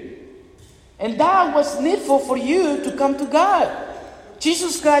you. And that was needful for you to come to God.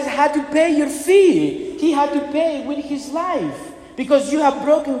 Jesus Christ had to pay your fee. He had to pay with his life because you have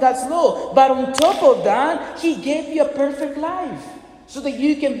broken God's law. But on top of that, he gave you a perfect life so that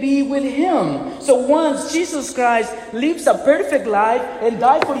you can be with him. So once Jesus Christ lives a perfect life and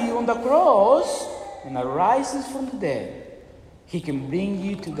died for you on the cross and arises from the dead, he can bring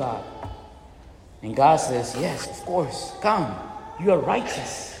you to God. And God says, yes, of course, come. You are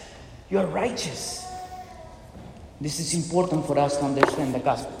righteous. You are righteous. This is important for us to understand the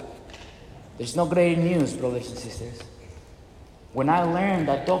gospel. There's no greater news, brothers and sisters. When I learned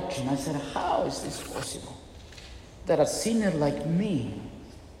that doctrine, I said, how is this possible? That a sinner like me,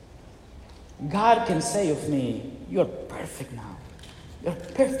 God can say of me, you're perfect now. You're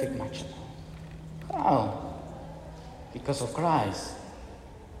perfect much now. How? Because of Christ.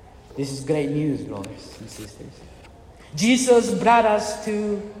 This is great news, brothers and sisters. Jesus brought us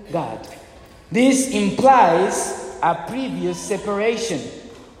to God. This implies a previous separation.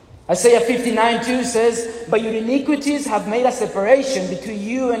 Isaiah 59:2 says, but your iniquities have made a separation between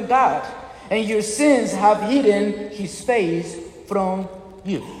you and God, and your sins have hidden his face from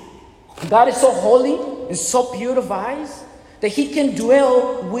you. God is so holy and so purified that he can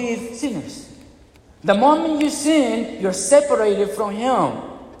dwell with sinners. The moment you sin, you're separated from him.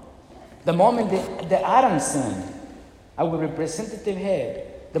 The moment that Adam sinned, our representative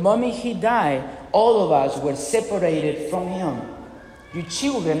head, the moment he died, all of us were separated from him. Your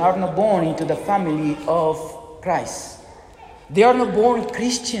children are not born into the family of Christ. They are not born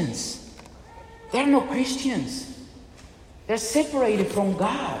Christians. They are not Christians. They're separated from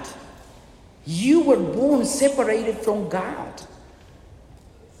God. You were born separated from God.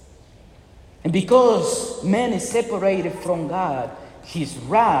 And because man is separated from God, his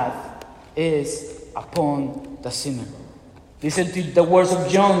wrath is upon the sinner. Listen to the words of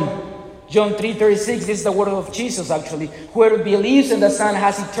John. John 3:36, this is the word of Jesus actually. Whoever believes in the Son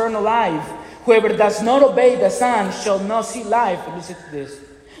has eternal life. Whoever does not obey the Son shall not see life. Listen to this.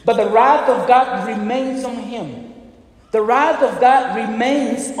 But the wrath of God remains on him. The wrath of God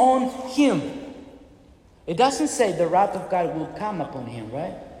remains on him. It doesn't say the wrath of God will come upon him,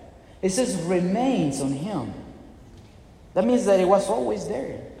 right? It says remains on him. That means that it was always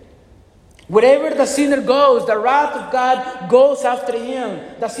there. Wherever the sinner goes, the wrath of God goes after him.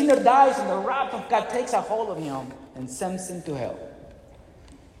 The sinner dies and the wrath of God takes a hold of him and sends him to hell.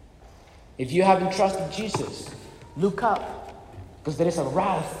 If you haven't trusted Jesus, look up, because there is a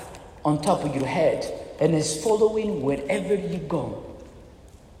wrath on top of your head and it's following wherever you go.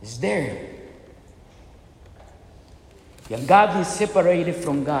 It's there. When God is separated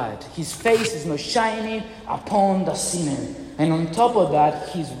from God, his face is not shining upon the sinner. And on top of that,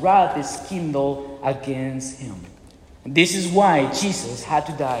 his wrath is kindled against him. And this is why Jesus had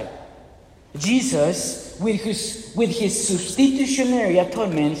to die. Jesus, with his substitutionary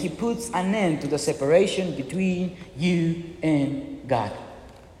atonement, he puts an end to the separation between you and God.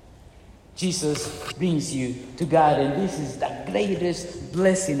 Jesus brings you to God, and this is the greatest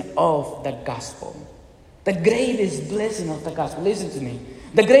blessing of the gospel. The greatest blessing of the gospel. Listen to me.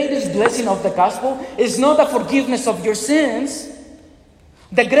 The greatest blessing of the gospel is not the forgiveness of your sins.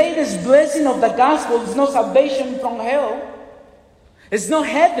 The greatest blessing of the gospel is not salvation from hell. It's not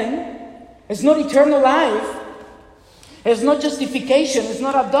heaven. It's not eternal life. It's not justification. It's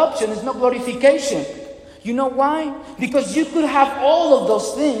not adoption. It's not glorification. You know why? Because you could have all of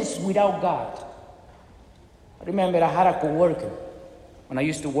those things without God. I remember I had a co-worker when I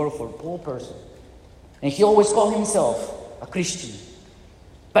used to work for a poor person. And he always called himself a Christian.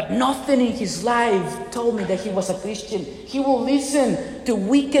 But nothing in his life told me that he was a Christian. He will listen to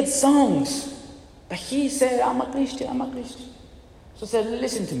wicked songs. But he said, I'm a Christian, I'm a Christian. So I said,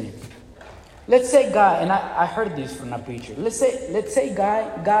 listen to me. Let's say God, and I heard this from a preacher. Let's say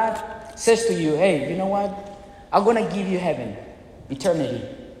God says to you, hey, you know what? I'm going to give you heaven, eternity,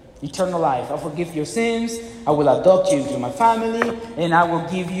 eternal life. I'll forgive your sins. I will adopt you into my family, and I will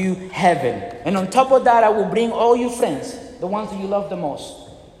give you heaven. And on top of that, I will bring all your friends, the ones that you love the most.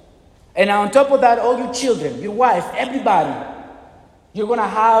 And on top of that, all your children, your wife, everybody. You're going to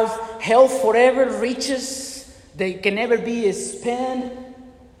have health forever, riches. They can never be spent.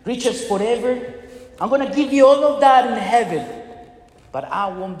 Riches forever. I'm going to give you all of that in heaven. But I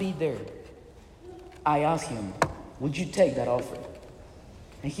won't be there. I asked him, would you take that offer?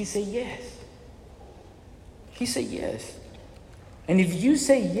 And he said, yes. He said, yes. And if you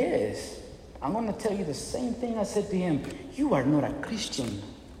say yes, I'm going to tell you the same thing I said to him. You are not a Christian.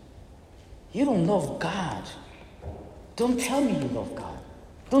 You don't love God. Don't tell me you love God.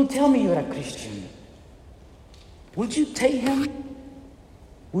 Don't tell me you're a Christian. Would you take him?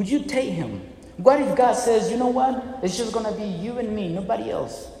 Would you take him? What if God says, you know what? It's just going to be you and me, nobody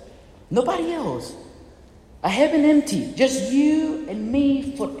else. Nobody else. A heaven empty, just you and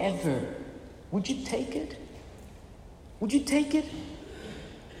me forever. Would you take it? Would you take it?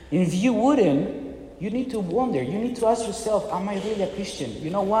 And if you wouldn't, you need to wonder. You need to ask yourself, am I really a Christian? You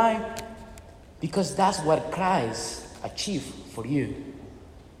know why? Because that's what Christ achieved for you.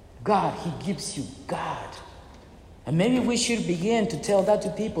 God, he gives you God. And maybe we should begin to tell that to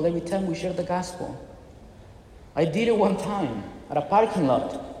people every time we share the gospel. I did it one time at a parking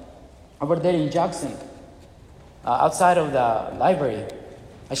lot over there in Jackson, outside of the library.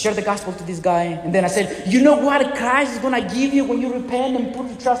 I shared the gospel to this guy, and then I said, you know what Christ is going to give you when you repent and put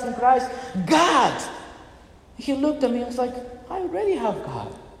your trust in Christ? God! He looked at me and was like, I already have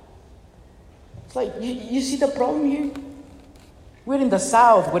God. It's like, you see the problem here? We're in the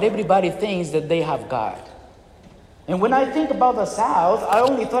South where everybody thinks that they have God. And when I think about the South, I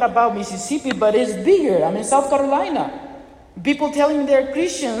only thought about Mississippi, but it's bigger. I'm in South Carolina. People telling me they're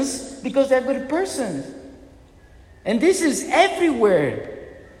Christians because they're good persons. And this is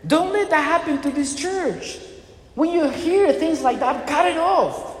everywhere. Don't let that happen to this church. When you hear things like that, cut it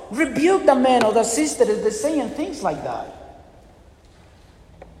off. Rebuke the man or the sister that's saying things like that.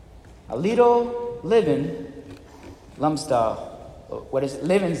 A little leaven leavens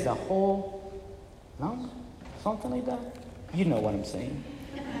the whole lump? Something like that? You know what I'm saying.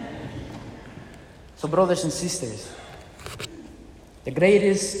 So brothers and sisters, the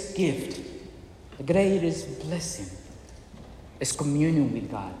greatest gift, the greatest blessing is communion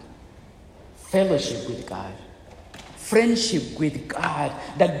with God, fellowship with God, friendship with God.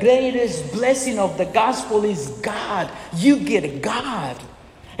 The greatest blessing of the gospel is God. You get God.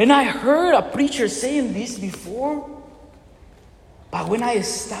 And I heard a preacher saying this before, but when I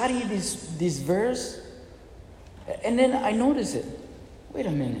studied this verse, and then I noticed it. Wait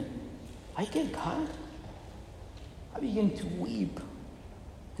a minute. I get God? I begin to weep.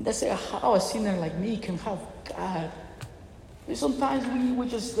 And I say, how a sinner like me can have God? And sometimes we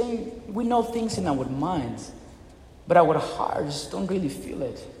just think, we know things in our minds, but our hearts don't really feel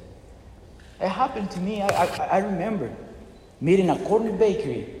it. It happened to me. I remember meeting a corner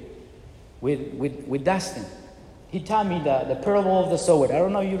bakery with Dustin. He taught me the parable of the sower. I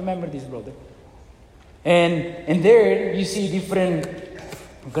don't know if you remember this, brother. And there you see different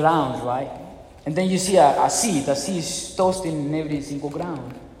grounds, right? And then you see a seed. A seed is toasted in every single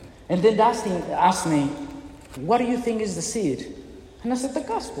ground. And then Dustin asked me, what do you think is the seed? And I said, the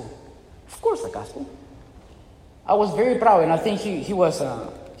gospel. Of course, the gospel. I was very proud, and I think he was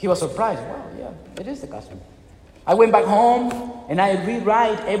surprised. Wow, yeah, it is the gospel. I went back home, and I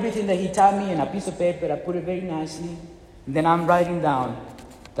rewrite everything that he taught me in a piece of paper. I put it very nicely. And then I'm writing down,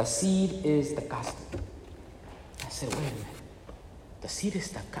 the seed is the gospel. I said, wait a minute. The seed is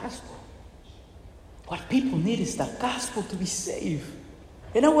the gospel. What people need is the gospel to be saved.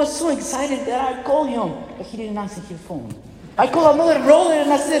 And I was so excited that I called him, but he didn't answer his phone. I called another brother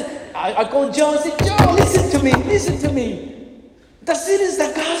and I said, I called John and said, John, listen to me. This is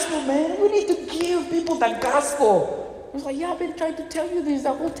the gospel, man. We need to give people the gospel. I was like, yeah, I've been trying to tell you this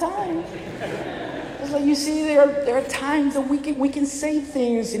the whole time. I was like, you see, there are times that we can say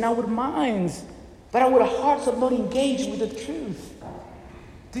things in our minds, but our hearts are not engaged with the truth.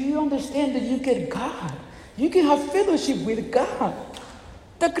 Do you understand that you get God? You can have fellowship with God,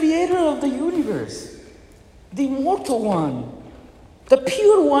 the creator of the universe, the immortal one, the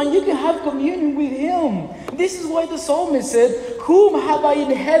pure one. You can have communion with him. This is why the psalmist said, whom have I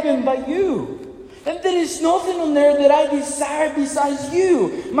in heaven but you? And there is nothing on earth that I desire besides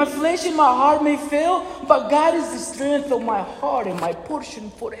you. My flesh and my heart may fail, but God is the strength of my heart and my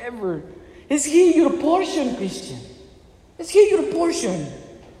portion forever. Is he your portion, Christian? Is he your portion?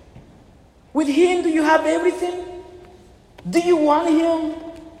 With him, do you have everything? Do you want him?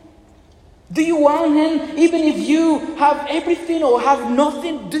 Do you want him even if you have everything or have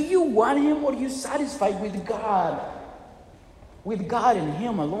nothing? Do you want him, or are you satisfied with God? With God and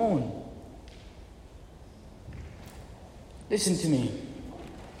him alone? Listen to me.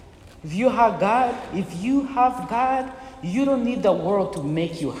 If you have God, you don't need the world to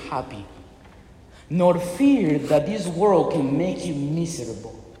make you happy, nor fear that this world can make you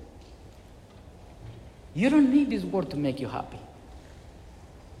miserable. You don't need this world to make you happy.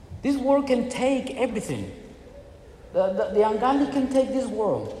 This world can take everything. The ungodly can take this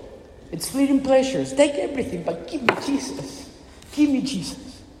world. It's fleeting pleasures. Take everything, but give me Jesus. Give me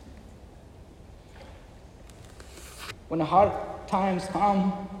Jesus. When the hard times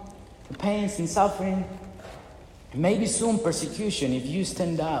come, the pains and suffering, and maybe soon persecution, if you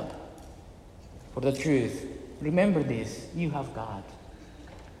stand up for the truth, remember this: you have God.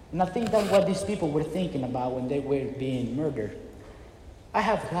 And I think that's what these people were thinking about when they were being murdered. I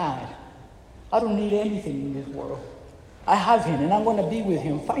have God. I don't need anything in this world. I have him, and I'm going to be with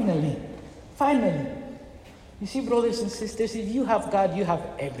him finally. Finally. You see, brothers and sisters, if you have God, you have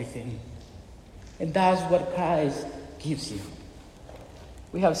everything. And that's what Christ gives you.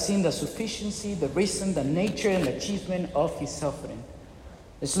 We have seen the sufficiency, the reason, the nature, and achievement of his suffering.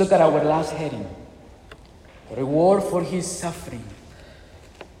 Let's look at our last heading. The reward for his suffering.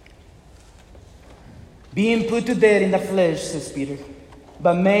 Being put to death in the flesh, says Peter,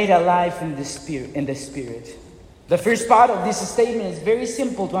 but made alive in the spirit. The first part of this statement is very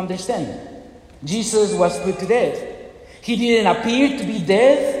simple to understand. Jesus was put to death. He didn't appear to be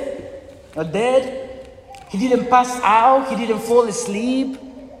dead. He didn't pass out. He didn't fall asleep.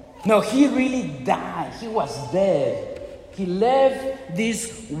 No, he really died. He was dead. He left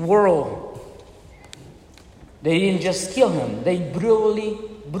this world. They didn't just kill him. They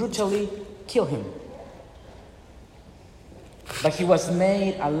brutally killed him. But he was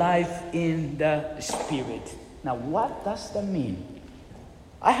made alive in the spirit. Now, what does that mean?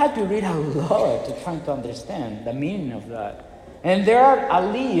 I had to read a lot to try to understand the meaning of that. And there are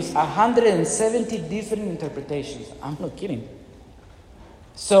at least 170 different interpretations. I'm not kidding.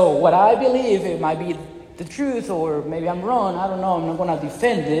 So what I believe, it might be the truth, or maybe I'm wrong. I don't know. I'm not going to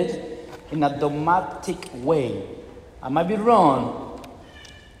defend it in a dogmatic way. I might be wrong.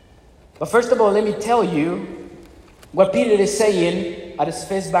 But first of all, let me tell you what Peter is saying at its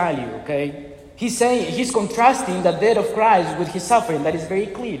face value, okay? He's contrasting the death of Christ with his suffering. That is very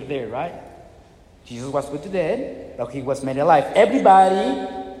clear there, right? Jesus was put to death, but he was made alive.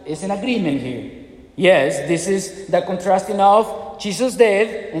 Everybody is in agreement here. Yes, this is the contrasting of Jesus'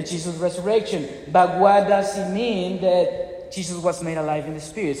 death and Jesus' resurrection. But what does it mean that Jesus was made alive in the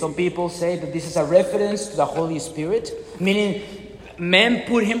Spirit? Some people say that this is a reference to the Holy Spirit, meaning men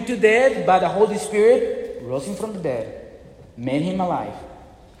put him to death, but the Holy Spirit rose him from the dead, made him alive.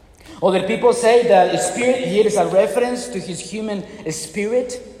 Other people say that the Spirit here is a reference to his human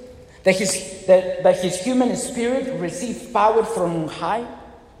spirit, that his human spirit received power from on high.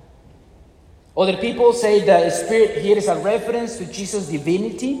 Other people say that the Spirit here is a reference to Jesus'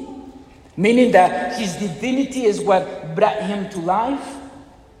 divinity, meaning that his divinity is what brought him to life.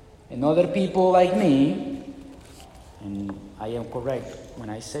 And other people like me, and I am correct when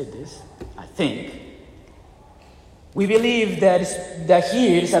I say this, I think, we believe that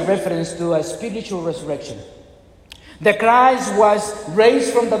here is a reference to a spiritual resurrection. That Christ was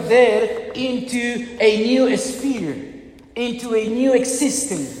raised from the dead into a new sphere, into a new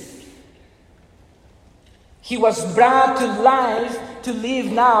existence. He was brought to life to live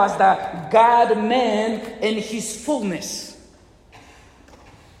now as the God-man in his fullness.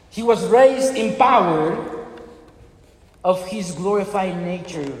 He was raised in power of his glorified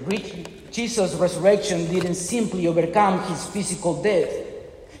nature. Jesus' resurrection didn't simply overcome his physical death.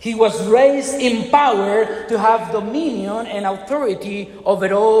 He was raised in power to have dominion and authority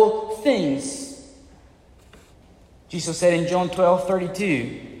over all things. Jesus said in John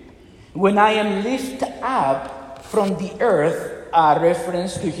 12:32, when I am lifted up from the earth, a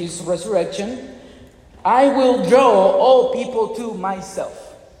reference to his resurrection, I will draw all people to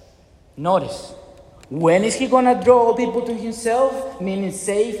myself. Notice, when is he going to draw all people to himself, meaning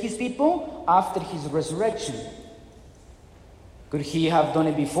save his people? After his resurrection. Could he have done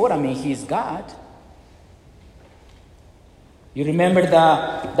it before? I mean, he is God. You remember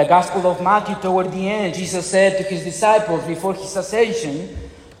the Gospel of Matthew toward the end. Jesus said to his disciples before his ascension,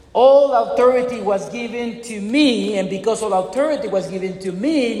 all authority was given to me, and because all authority was given to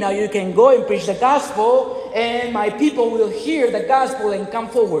me, now you can go and preach the gospel, and my people will hear the gospel and come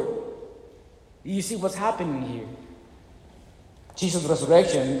forward. You see what's happening here. Jesus'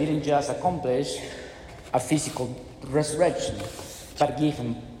 resurrection didn't just accomplish a physical resurrection, but gave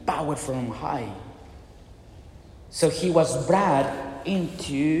him power from high. So he was brought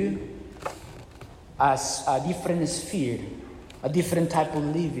into a different sphere, a different type of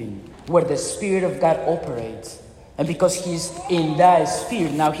living, where the Spirit of God operates. And because he's in that sphere,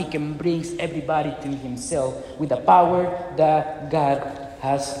 now he can bring everybody to himself with the power that God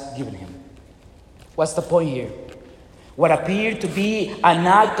has given him. What's the point here? What appeared to be an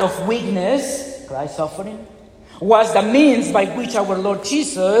act of weakness, Christ's suffering, was the means by which our Lord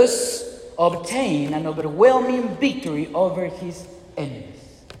Jesus obtained an overwhelming victory over his enemies.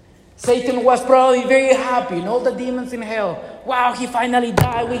 Satan was probably very happy, and all the demons in hell. Wow, he finally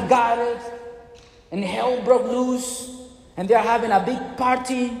died, we got it. And hell broke loose, and they're having a big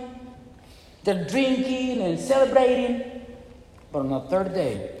party. They're drinking and celebrating. But on the third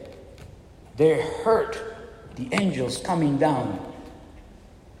day, they heard the angels coming down.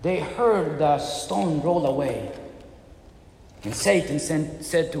 They heard the stone roll away. And Satan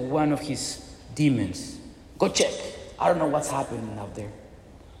said to one of his demons, go check. I don't know what's happening out there.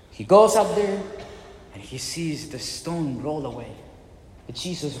 He goes up there and he sees the stone roll away. But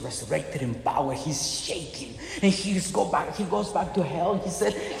Jesus resurrected in power. He's shaking. And he goes back to hell. He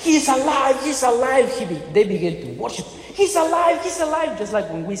said, he's alive, he's alive. They begin to worship. He's alive, he's alive. Just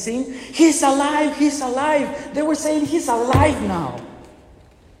like when we sing, he's alive, he's alive. They were saying, he's alive now.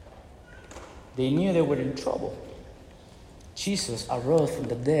 They knew they were in trouble. Jesus arose from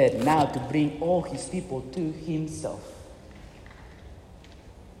the dead now to bring all his people to himself.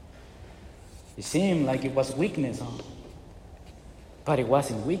 It seemed like it was weakness, huh? But it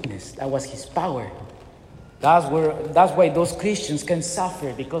wasn't weakness. That was his power. That's why those Christians can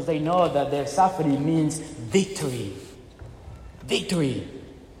suffer, because they know that their suffering means victory. Victory.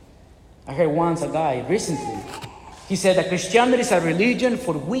 I heard once a guy recently. He said that Christianity is a religion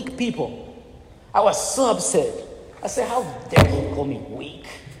for weak people. I was so upset. I said, how dare he call me weak?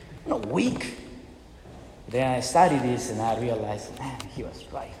 I'm not weak. Then I studied this and I realized, man, he was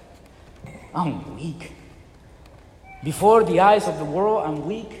right. I'm weak. Before the eyes of the world, I'm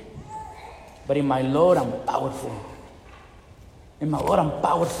weak. But in my Lord, I'm powerful. In my Lord, I'm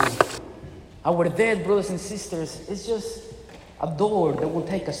powerful. Our death, brothers and sisters, is just a door that will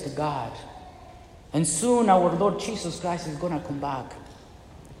take us to God. And soon our Lord Jesus Christ is going to come back.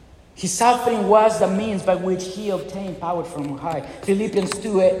 His suffering was the means by which he obtained power from high. Philippians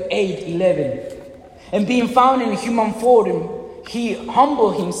 2:8-11. And being found in human form, he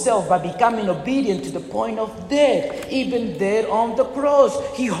humbled himself by becoming obedient to the point of death, even death on the cross.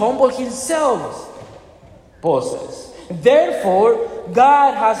 He humbled himself, Paul says. Therefore,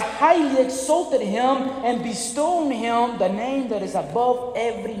 God has highly exalted him and bestowed on him the name that is above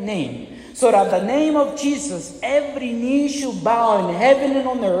every name, so that the name of Jesus every knee should bow in heaven and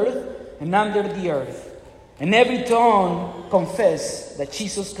on earth and under the earth, and every tongue confess that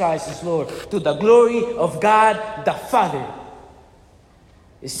Jesus Christ is Lord, to the glory of God the Father.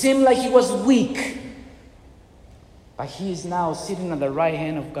 It seemed like he was weak, but he is now sitting at the right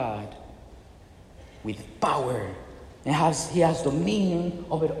hand of God with power, and he has dominion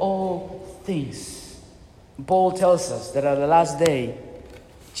over all things. Paul tells us that at the last day,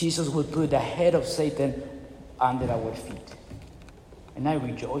 Jesus will put the head of Satan under our feet. And I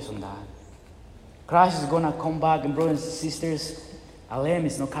rejoice on that. Christ is going to come back, and brothers and sisters, a lamb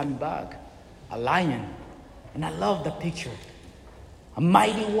is not coming back. A lion. And I love the picture. A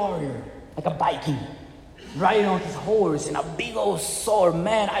mighty warrior, like a Viking, riding on his horse and a big old sword.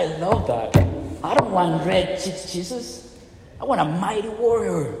 Man, I love that. I don't want red Jesus. I want a mighty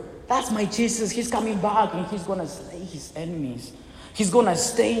warrior. That's my Jesus. He's coming back and he's going to slay his enemies. He's going to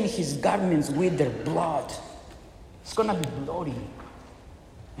stain his garments with their blood. It's going to be bloody.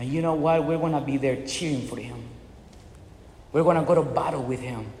 And you know what? We're going to be there cheering for him. We're going to go to battle with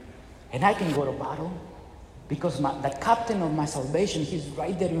him. And I can go to battle because the captain of my salvation, he's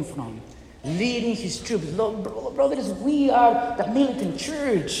right there in front, leading his troops. Brothers, we are the militant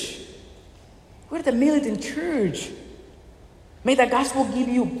church. We're the militant church. May the gospel give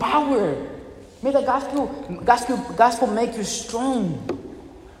you power. May the gospel make you strong.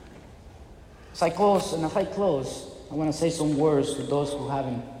 As I close, I want to say some words to those who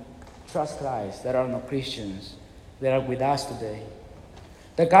haven't trusted Christ, that are not Christians, that are with us today.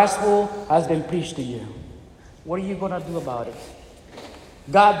 The gospel has been preached to you. What are you going to do about it?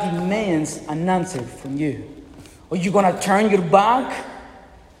 God demands an answer from you. Are you going to turn your back?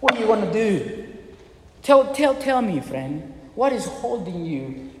 What are you going to do? Tell me, friend, what is holding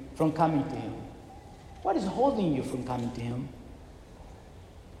you from coming to him? What is holding you from coming to him?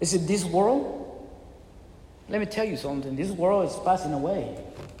 Is it this world? Let me tell you something. This world is passing away.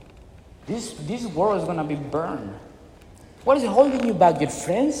 This world is going to be burned. What is holding you back? Your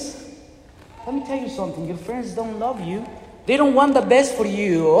friends? Let me tell you something. Your friends don't love you. They don't want the best for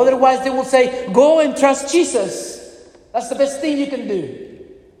you. Otherwise, they will say, go and trust Jesus. That's the best thing you can do.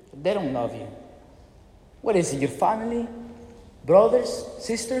 But they don't love you. What is it? Your family? Brothers?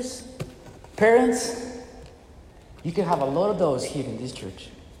 Sisters? Parents? You can have a lot of those here in this church.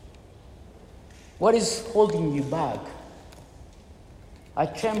 What is holding you back? I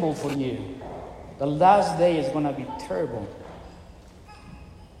tremble for you. The last day is going to be terrible.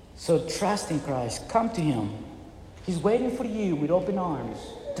 So trust in Christ. Come to him. He's waiting for you with open arms.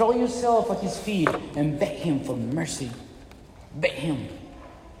 Throw yourself at his feet and beg him for mercy. Beg him.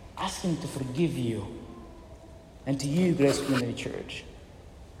 Ask him to forgive you. And to you, Grace Community Church,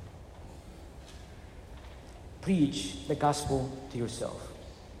 preach the gospel to yourself.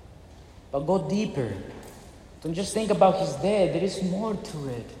 But go deeper. Don't just think about his death. There is more to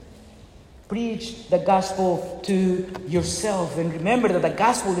it. Preach the gospel to yourself. And remember that the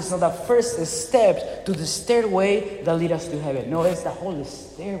gospel is not the first step to the stairway that leads us to heaven. No, it's the whole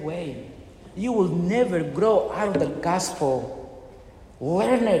stairway. You will never grow out of the gospel.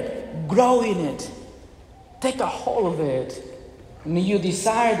 Learn it. Grow in it. Take a hold of it. And you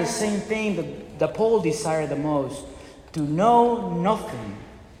desire the same thing that Paul desired the most. To know nothing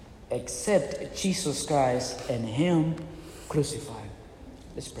except Jesus Christ and him crucified.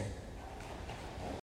 Let's pray.